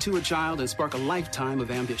 read to a child and spark a lifetime of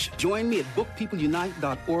ambition. Join me at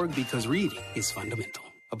bookpeopleunite.org because reading is fundamental.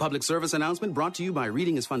 A public service announcement brought to you by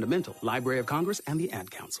Reading is Fundamental, Library of Congress, and the Ad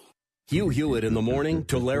Council. Hugh Hewitt in the morning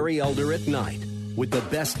to Larry Elder at night with the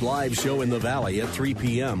best live show in the Valley at 3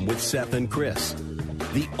 p.m. with Seth and Chris.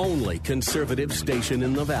 The only conservative station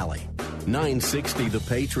in the Valley. 960 The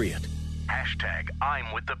Patriot. Hashtag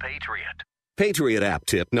I'm with the Patriot. Patriot app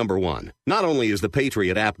tip number 1. Not only is the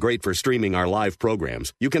Patriot app great for streaming our live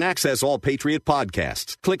programs, you can access all Patriot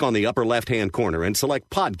podcasts. Click on the upper left-hand corner and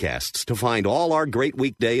select podcasts to find all our great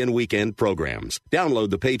weekday and weekend programs.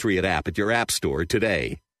 Download the Patriot app at your app store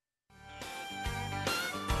today.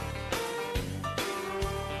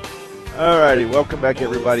 All righty, welcome back,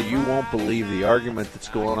 everybody. You won't believe the argument that's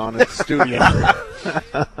going on in the studio.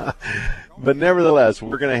 But nevertheless,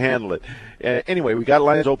 we're going to handle it. Anyway, we got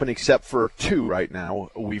lines open except for 2 right now.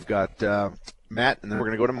 We've got Matt, and then we're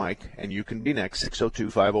going to go to Mike, and you can be next,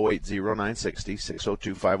 602-508-0960,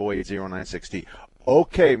 602-508-0960.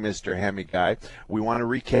 Okay, Mr. Hemi guy, we want to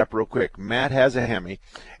recap real quick. Matt has a Hemi,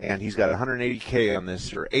 and he's got 180K on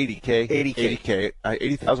this, or 80K,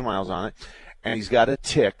 80,000 miles on it. And he's got a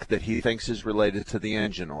tick that he thinks is related to the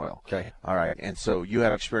engine oil. Okay. All right. And so you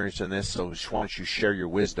have experience in this, so why don't you share your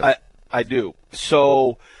wisdom? I do.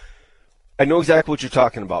 So I know exactly what you're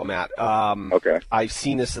talking about, Matt. Okay. I've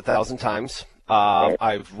seen this 1,000 times.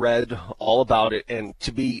 I've read all about it. And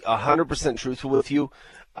to be 100% truthful with you,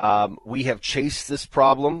 we have chased this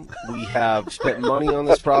problem. We have spent money on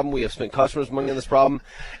this problem. We have spent customers' money on this problem.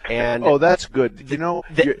 And that's good. You know,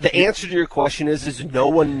 the answer to your question is no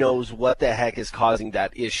one knows what the heck is causing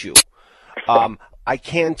that issue. I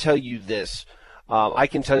can tell you this. I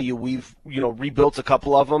can tell you we've rebuilt a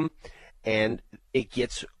couple of them, and it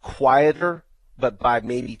gets quieter, but by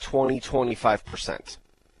maybe 20-25%.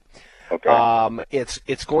 Okay.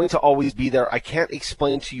 It's going to always be there. I can't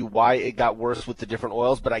explain to you why it got worse with the different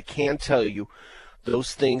oils, but I can tell you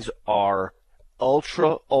those things are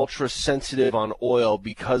ultra sensitive on oil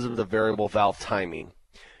because of the variable valve timing.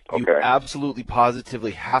 You absolutely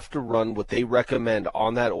positively have to run what they recommend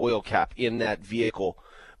on that oil cap in that vehicle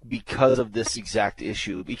because of this exact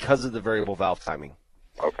issue, because of the variable valve timing.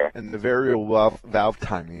 Okay. And the variable valve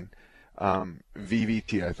timing,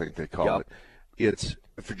 VVT, I think they call it, it's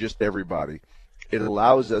for just everybody. It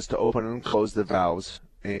allows us to open and close the valves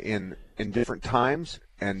in different times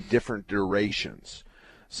and different durations.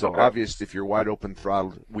 So obviously, if you're wide open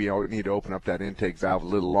throttle, we need to open up that intake valve a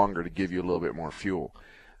little longer to give you a little bit more fuel.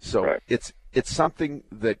 So it's something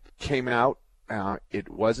that came out. It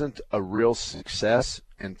wasn't a real success,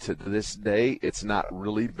 and to this day, it's not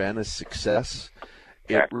really been a success.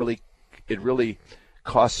 It really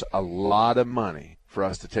costs a lot of money for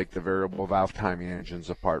us to take the variable valve timing engines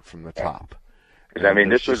apart from the top. Because I mean,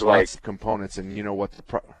 this was like lots of components, and you know what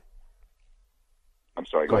the I'm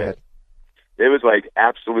sorry. Go ahead. It was like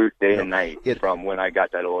absolute day and night from when I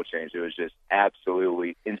got that oil change. It was just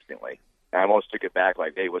absolutely instantly. I almost took it back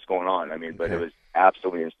like, hey, what's going on? I mean, but it was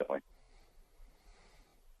absolutely instantly.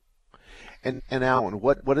 And Alan,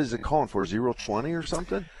 what is it calling for? 020 or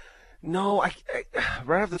something? No, I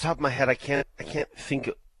right off the top of my head, I can't think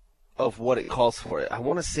of what it calls for. I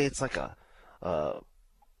want to say it's like a.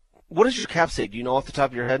 What does your cap say? Do you know off the top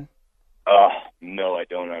of your head? No, I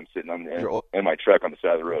don't. I'm sitting in my truck on the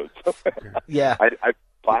side of the road. So Yeah. I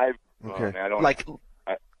 5. Okay. Man, I don't Like,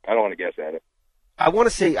 I don't want to guess at it. I want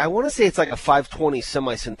to say it's like a 520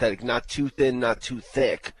 semi-synthetic, not too thin, not too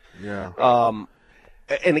thick. Yeah.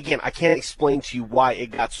 And again, I can't explain to you why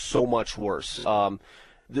it got so much worse.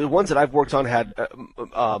 The ones that I've worked on had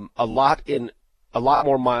a lot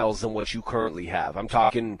more miles than what you currently have. I'm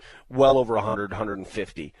talking well over 100,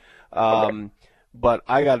 150. But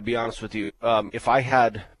I got to be honest with you. If I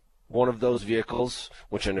had one of those vehicles,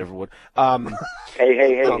 which I never would.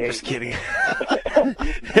 Hey! I'm just kidding.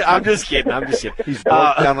 I'm just kidding. He's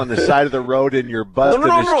broke down on the side of the road and you're busting his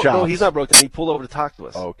chops. No, he's not broke down. He pulled over to talk to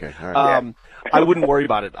us. Oh, okay. All right. I wouldn't worry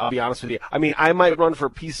about it. I'll be honest with you. I mean, I might run for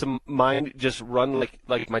peace of mind. Just run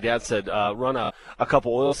like my dad said. Run a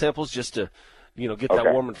couple oil samples just to, get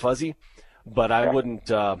that warm and fuzzy. But I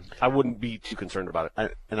wouldn't be too concerned about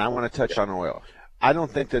it. And I want to touch on oil. I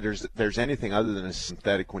don't think that there's anything other than a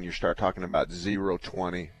synthetic when you start talking about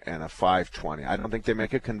 0.20 and a 5.20. I don't think they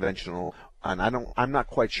make a conventional, and I'm not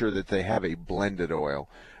quite sure that they have a blended oil.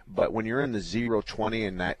 But when you're in the 0.20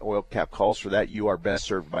 and that oil cap calls for that, you are best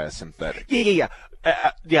served by a synthetic. Yeah,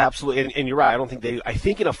 absolutely. And you're right. I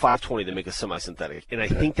think in a 520 they make a semi-synthetic, and I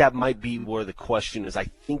think that might be where the question is. I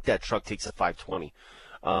think that truck takes a 520.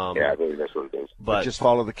 I believe that's what it is. But just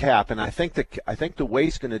follow the cap, and I think the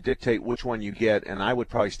weight's going to dictate which one you get, and I would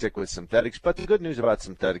probably stick with synthetics. But the good news about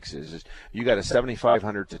synthetics is you got a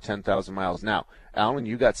 7,500 to 10,000 miles. Now, Alan,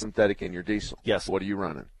 you got synthetic in your diesel. Yes. What are you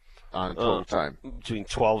running on total time? Between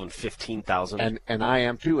 12 and 15,000. And I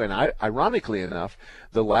am too. And ironically enough,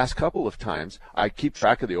 the last couple of times I keep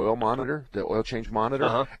track of the oil monitor, the oil change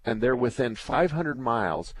monitor, and they're within 500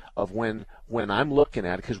 miles of when I'm looking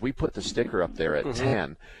at it, because we put the sticker up there at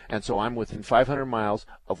 10, and so I'm within 500 miles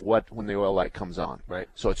of when the oil light comes on. Right.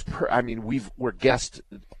 So it's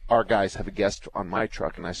our guys have a guest on my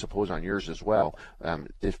truck, and I suppose on yours as well,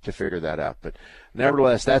 to figure that out. But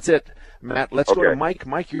nevertheless, that's it. Matt, let's go to Mike.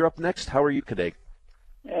 Mike, you're up next. How are you today?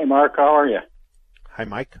 Hey, Mark, how are you? Hi,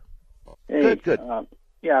 Mike. Hey, good.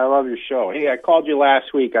 Yeah, I love your show. Hey, I called you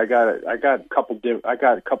last week. I got a couple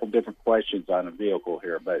different questions on a vehicle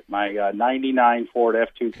here, but my 99 Ford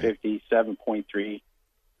F-250 7.3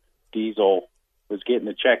 diesel was getting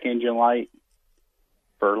the check engine light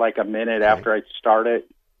for like a minute after I start it,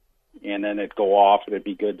 and then it'd go off and it'd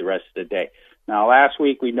be good the rest of the day. Now, last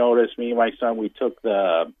week we noticed, me and my son, we took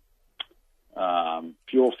the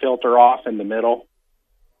fuel filter off in the middle,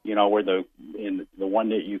 where the one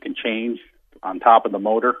that you can change on top of the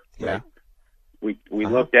motor. Yeah. We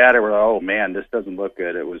looked at it. We're like, oh man, this doesn't look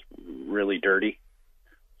good. It was really dirty.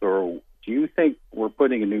 So, do you think we're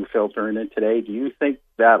putting a new filter in it today? Do you think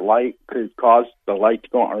that light could cause the light to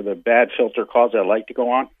go on, or the bad filter cause that light to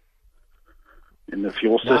go on in the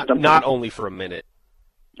fuel system? Not only for a minute.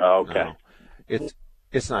 Oh, okay. No.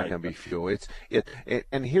 It's not going to be fuel.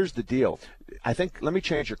 And here's the deal. I think, let me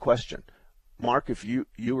change your question. Mark, if you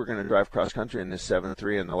were going to drive cross country in this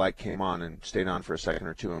 7.3 and the light came on and stayed on for a second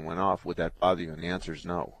or two and went off, would that bother you? And the answer is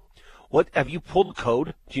no. What, have you pulled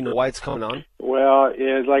code? Do you know why it's coming on? Well,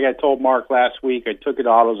 it's like I told Mark last week. I took it to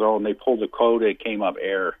AutoZone. They pulled the code. It came up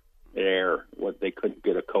error. What they couldn't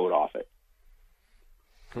get a code off it.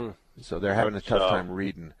 So they're having a tough time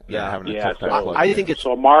reading. I think it's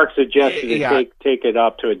so. Mark suggested take it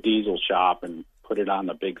up to a diesel shop and put it on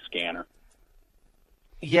the big scanner.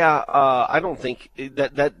 Yeah, I don't think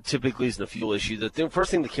that typically isn't a fuel issue. The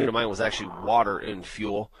first thing that came to mind was actually water in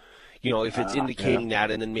fuel. If it's indicating that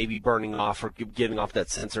and then maybe burning off or getting off that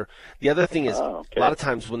sensor. The other thing is a lot of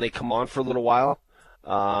times when they come on for a little while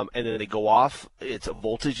and then they go off, it's a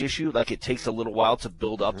voltage issue. Like it takes a little while to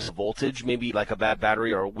build up the voltage, maybe like a bad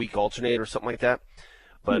battery or a weak alternator or something like that.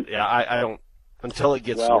 But yeah, I don't, until it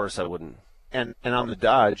gets worse, I wouldn't. And on the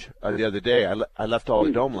Dodge, the other day, I left all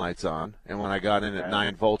the dome lights on, and when I got in at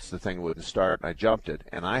 9 volts, the thing wouldn't start, and I jumped it,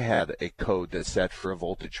 and I had a code that's set for a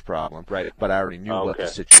voltage problem, right? But I already knew what the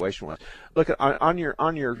situation was. Look, on your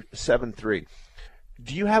 7.3,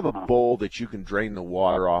 do you have a bowl that you can drain the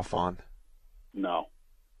water off on? No.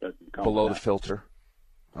 Below the filter?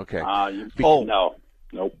 Okay. No.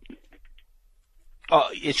 Nope.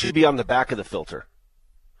 It should be on the back of the filter.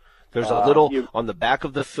 There's a little on the back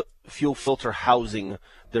of the fuel filter housing.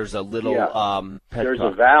 There's a little. There's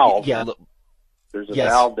a valve. Yeah. There's a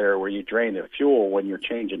valve there where you drain the fuel when you're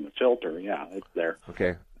changing the filter. Yeah, it's there.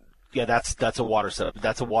 Okay. Yeah, that's a water setup.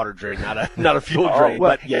 That's a water drain, not a fuel drain.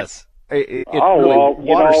 Well, but yes.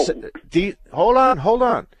 Hold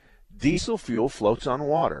on. Diesel fuel floats on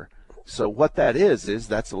water. So what that is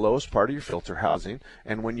that's the lowest part of your filter housing,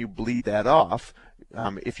 and when you bleed that off,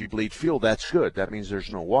 If you bleed fuel, that's good. That means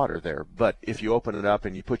there's no water there. But if you open it up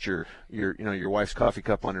and you put your wife's coffee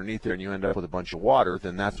cup underneath there and you end up with a bunch of water,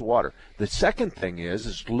 then that's water. The second thing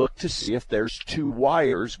is look to see if there's 2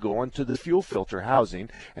 wires going to the fuel filter housing,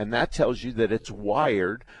 and that tells you that it's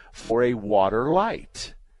wired for a water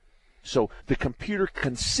light. So the computer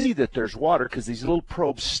can see that there's water because these little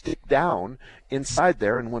probes stick down inside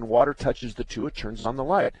there, and when water touches the 2, it turns on the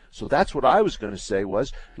light. So that's what I was going to say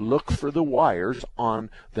was look for the wires on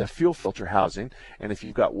the fuel filter housing, and if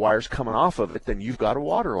you've got wires coming off of it, then you've got a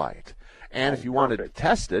water light. And if you wanted to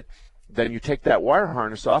test it, then you take that wire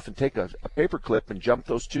harness off and take a paper clip and jump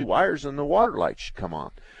those 2 wires, and the water light should come on.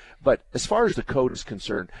 But as far as the code is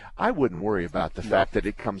concerned, I wouldn't worry about the fact that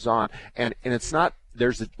it comes on, and it's not.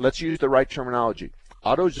 Let's use the right terminology.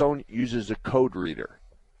 AutoZone uses a code reader,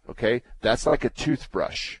 okay? That's like a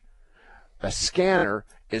toothbrush. A scanner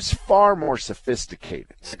is far more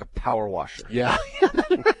sophisticated. It's like a power washer. Yeah.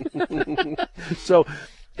 So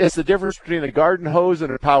it's the difference between a garden hose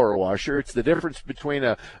and a power washer. It's the difference between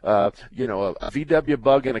a VW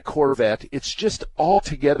Bug and a Corvette. It's just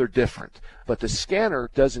altogether different. But the scanner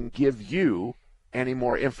doesn't give you any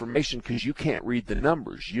more information because you can't read the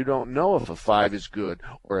numbers. You don't know if a 5 is good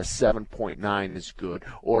or a 7.9 is good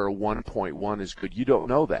or a 1.1 is good. You don't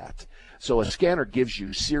know that. So a scanner gives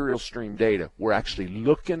you serial stream data. We're actually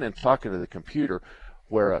looking and talking to the computer,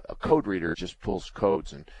 where a code reader just pulls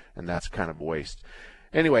codes, and that's kind of a waste.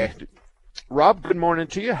 Anyway, Rob, good morning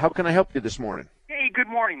to you. How can I help you this morning? Hey, good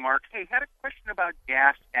morning, Mark. Hey, had a question about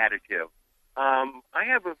gas additive. I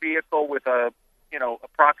have a vehicle with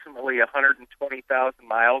approximately 120,000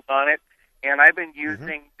 miles on it, and I've been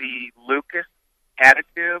using the Lucas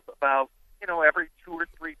additive about, every 2 or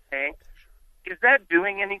 3 tanks. Is that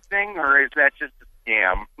doing anything, or is that just a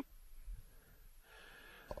scam?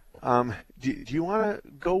 Do you want to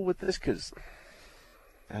go with this? Because,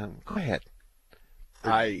 go ahead.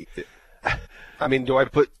 I mean, do I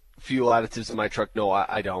put fuel additives in my truck? No,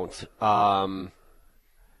 I don't. Do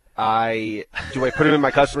I put them in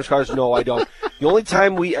my customers' cars? No, I don't. The only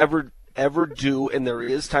time we ever do, and there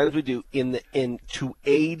is times we do, to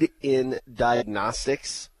aid in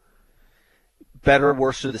diagnostics, better,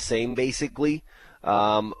 worse, or the same, basically.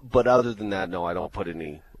 But other than that, no, I don't put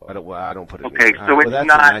any. I don't put any. Okay, so it's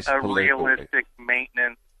not a realistic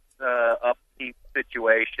maintenance upkeep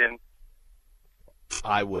situation.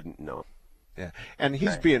 I wouldn't know. Yeah, and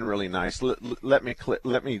he's being really nice. Let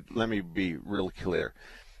me be real clear.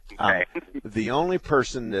 The only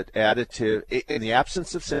person that additive, in the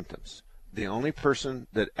absence of symptoms, the only person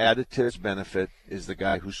that additives benefit is the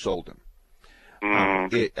guy who sold them.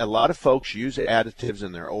 A lot of folks use additives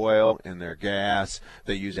in their oil, in their gas.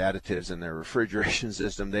 They use additives in their refrigeration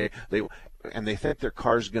system. They think their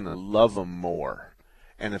car's going to love them more.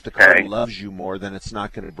 And if the car loves you more, then it's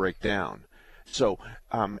not going to break down. So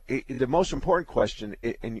the most important question,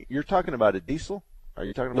 and you're talking about a diesel? Are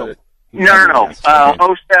you talking about it? No.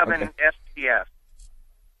 07 STS.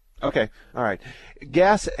 Okay, all right.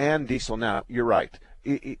 Gas and diesel. Now, you're right.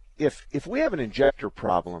 If we have an injector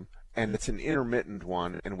problem, and it's an intermittent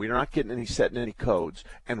one, and we're not setting any codes,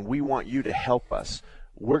 and we want you to help us,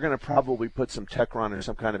 we're going to probably put some Techron or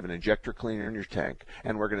some kind of an injector cleaner in your tank,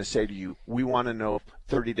 and we're going to say to you, we want to know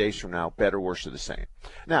 30 days from now, better, worse, or the same.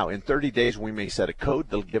 Now, in 30 days, we may set a code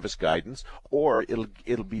that'll give us guidance, or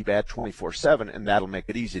it'll be bad 24/7, and that'll make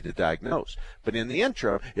it easy to diagnose. But in the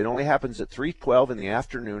interim, it only happens at 3:12 in the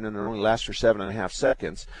afternoon, and it only lasts for 7.5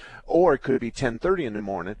 seconds, or it could be 10:30 in the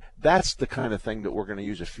morning. That's the kind of thing that we're going to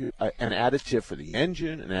use an additive for the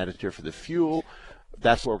engine, an additive for the fuel.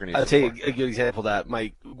 That's what we're going to use. I'll tell you a good example of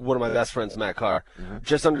that. One of my best friends, Matt Carr,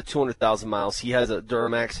 just under 200,000 miles. He has a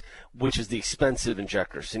Duramax, which is the expensive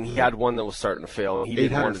injectors, and he had one that was starting to fail. He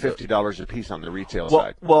 $850 a piece on the retail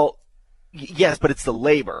side. Well, yes, but it's the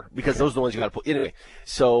labor, because those are the ones you got to put. Anyway,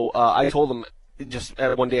 so I told him just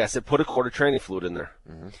one day, I said, put a quarter tranny fluid in there.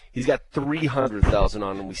 He's got 300,000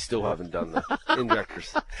 on, and we still haven't done the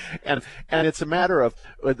injectors. And it's a matter of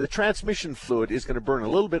the transmission fluid is going to burn a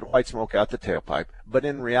little bit of white smoke out the tailpipe, but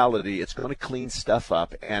in reality, it's going to clean stuff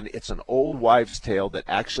up, and it's an old wives' tale that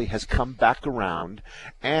actually has come back around,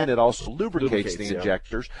 and it also lubricates the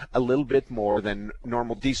injectors a little bit more than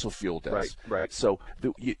normal diesel fuel does. Right. So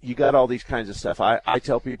you got all these kinds of stuff. I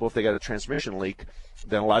tell people if they got a transmission leak,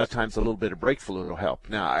 then a lot of times a little bit of brake fluid will help.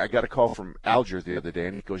 Now, I got a call from Alger the other day,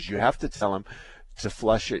 and he goes, you have to tell them to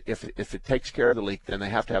flush it. If it takes care of the leak, then they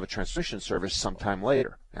have to have a transmission service sometime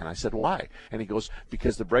later. And I said, why? And he goes,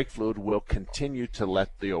 because the brake fluid will continue to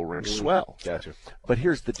let the O-ring swell. Gotcha. But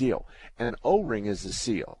here's the deal. An O-ring is a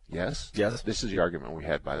seal, yes? Yes. This is the argument we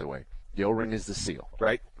had, by the way. The O-ring is the seal.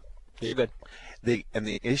 Right. You're good. The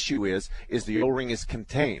issue is the O-ring is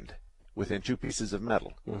contained within 2 pieces of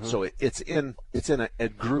metal, so it's in a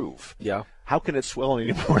groove. Yeah. How can it swell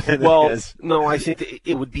any more than Well, it is? no, I think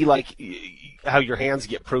it would be like how your hands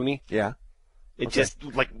get pruny. Yeah. It just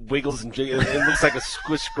like wiggles and jiggles. It looks like a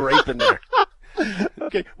squish scrape in there.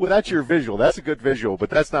 Okay, well, that's your visual. That's a good visual, but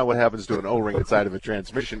that's not what happens to an O-ring inside of a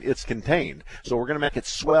transmission. It's contained. So we're going to make it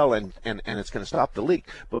swell, and it's going to stop the leak.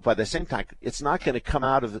 But by the same time, it's not going to come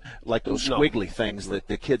out of like those squiggly things that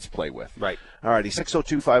the kids play with. Right. All righty,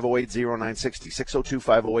 602-508-0960,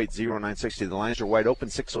 602-508-0960. The lines are wide open,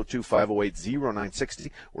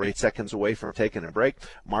 602-508-0960. We're 8 seconds away from taking a break.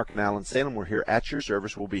 Mark and Alan Salem, we're here at your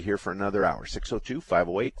service. We'll be here for another hour,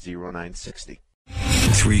 602-508-0960.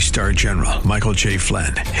 3-star General Michael J.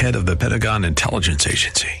 Flynn, head of the Pentagon Intelligence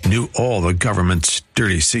Agency, knew all the government's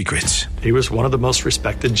dirty secrets. He was one of the most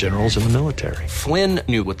respected generals in the military. Flynn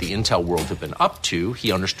knew what the intel world had been up to.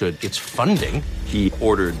 He understood its funding. He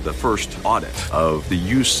ordered the first audit of the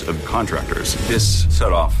use of contractors. This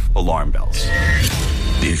set off alarm bells.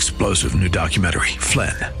 The explosive new documentary,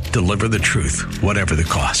 Flynn, Deliver the Truth, Whatever the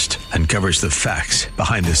Cost, uncovers the facts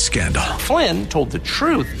behind this scandal. Flynn told the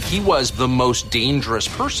truth. He was the most dangerous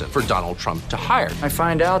person for Donald Trump to hire. I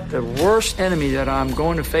find out the worst enemy that I'm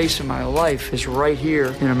going to face in my life is right here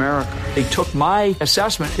in America. They took my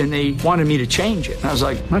assessment and they wanted me to change it. And I was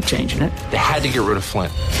like, I'm not changing it. They had to get rid of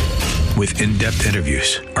Flynn. With in-depth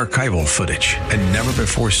interviews, archival footage, and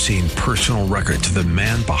never-before-seen personal records of the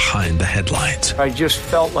man behind the headlines. I just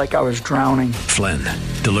felt like I was drowning. Flynn,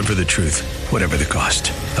 Deliver the Truth, Whatever the Cost.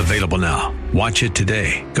 Available now. Watch it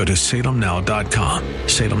today. Go to salemnow.com.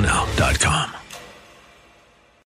 salemnow.com.